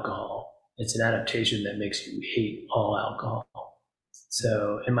alcohol. It's an adaptation that makes you hate all alcohol.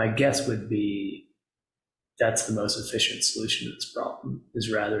 So, and my guess would be that's the most efficient solution to this problem, is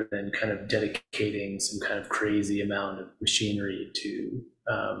rather than kind of dedicating some kind of crazy amount of machinery to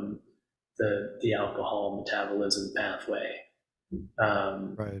the alcohol metabolism pathway.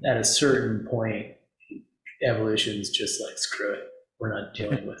 right. At a certain point, evolution's just like, screw it. We're not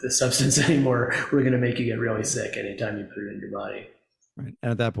dealing with this substance anymore. We're going to make you get really sick anytime you put it in your body. Right.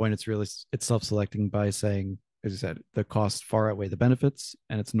 And at that point, it's self-selecting by saying, as you said, the costs far outweigh the benefits,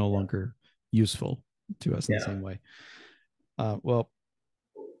 and it's no Yeah. longer useful to us in the Yeah. same way. Well,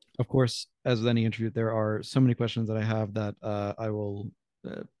 of course, as with any interview, there are so many questions that I have that I will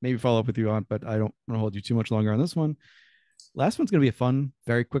maybe follow up with you on, but I don't want to hold you too much longer on this one. Last one's going to be a fun,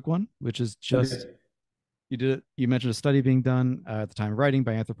 very quick one, which is just Okay. you mentioned a study being done at the time of writing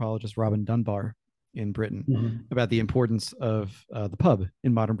by anthropologist Robin Dunbar in Britain Mhm. about the importance of the pub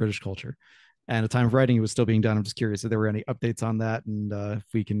in modern British culture. And at the time of writing, it was still being done. I'm just curious if there were any updates on that, and if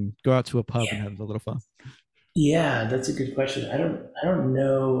we can go out to a pub and Yeah. have a little fun. Yeah, that's a good question. I don't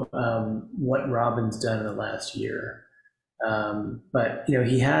know what Robin's done in the last year, but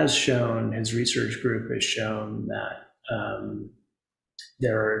he has shown, his research group has shown that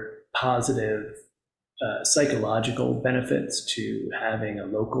there are positive psychological benefits to having a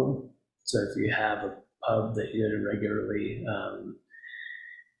local. So if you have a pub that you go to regularly,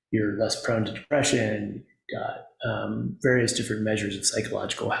 you're less prone to depression. You've got various different measures of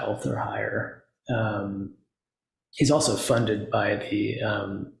psychological health are higher. He's also funded by the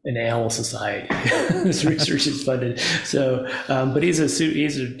an ale society. His research is funded. So, but he's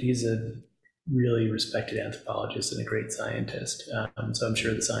a really respected anthropologist and a great scientist. So I'm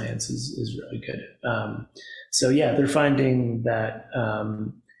sure the science is really good. So yeah, they're finding that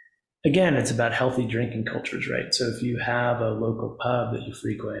again, it's about healthy drinking cultures, right? So if you have a local pub that you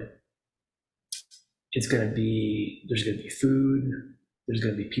frequent, there's going to be food, there's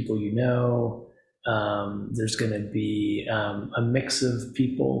going to be people there's going to be a mix of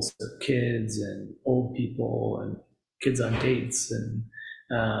people, so kids and old people and kids on dates, and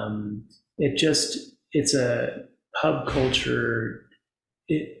it's a pub culture.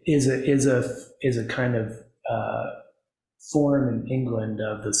 It is a kind of form in England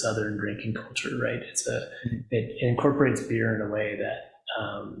of the Southern drinking culture, right? It incorporates beer in a way that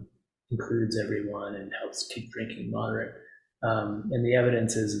includes everyone and helps keep drinking moderate. And the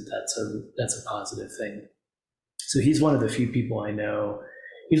evidence is that that's a positive thing. So he's one of the few people I know.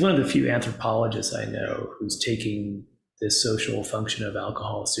 He's one of the few anthropologists I know who's taking this social function of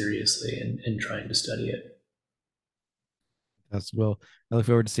alcohol seriously and trying to study it. As well, I look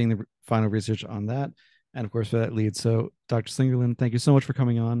forward to seeing the final research on that, and of course, where that leads. So, Dr. Slingerland, thank you so much for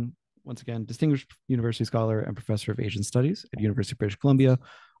coming on. Once again, distinguished university scholar and professor of Asian Studies at University of British Columbia,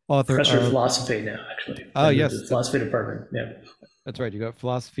 author Professor of of. philosophy now, actually. Oh, I moved to yes, the philosophy department. Yeah. that's right. You got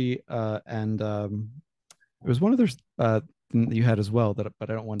philosophy, and it was one of those that you had as well. That, but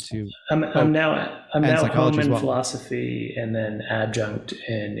I don't want to. I'm, Oh, I'm now I'm and now home psychology as in well. philosophy and then adjunct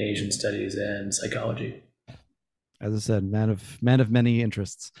in Asian studies and psychology. As I said, man of many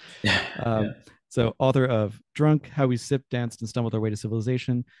interests. Yeah. Um, so, author of Drunk: How We Sipped, Danced, and Stumbled Our Way to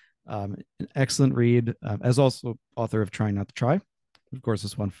Civilization. An excellent read. As also author of Trying Not to Try. Of course,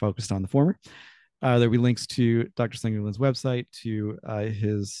 this one focused on the former. There'll be links to Dr. Slingerland's website, to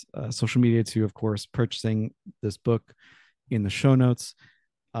his social media, to, of course, purchasing this book in the show notes.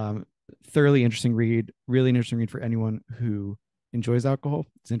 thoroughly interesting read, really interesting read for anyone who enjoys alcohol,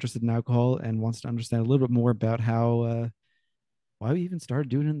 is interested in alcohol, and wants to understand a little bit more about how why we even started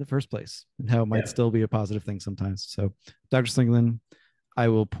doing it in the first place and how it might Yeah. still be a positive thing sometimes. So, Dr. Slingerland, I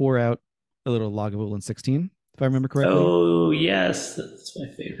will pour out a little Lagavulin 16, if I remember correctly. Oh, yes. That's my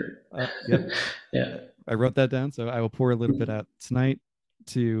favorite. Yep, Yeah. I wrote that down. So I will pour a little bit out tonight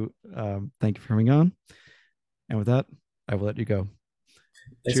to thank you for coming on. And with that, I will let you go.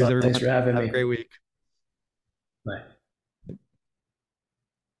 Thanks a Cheers, lot. Thanks everyone. for having Have a me. great week. Bye.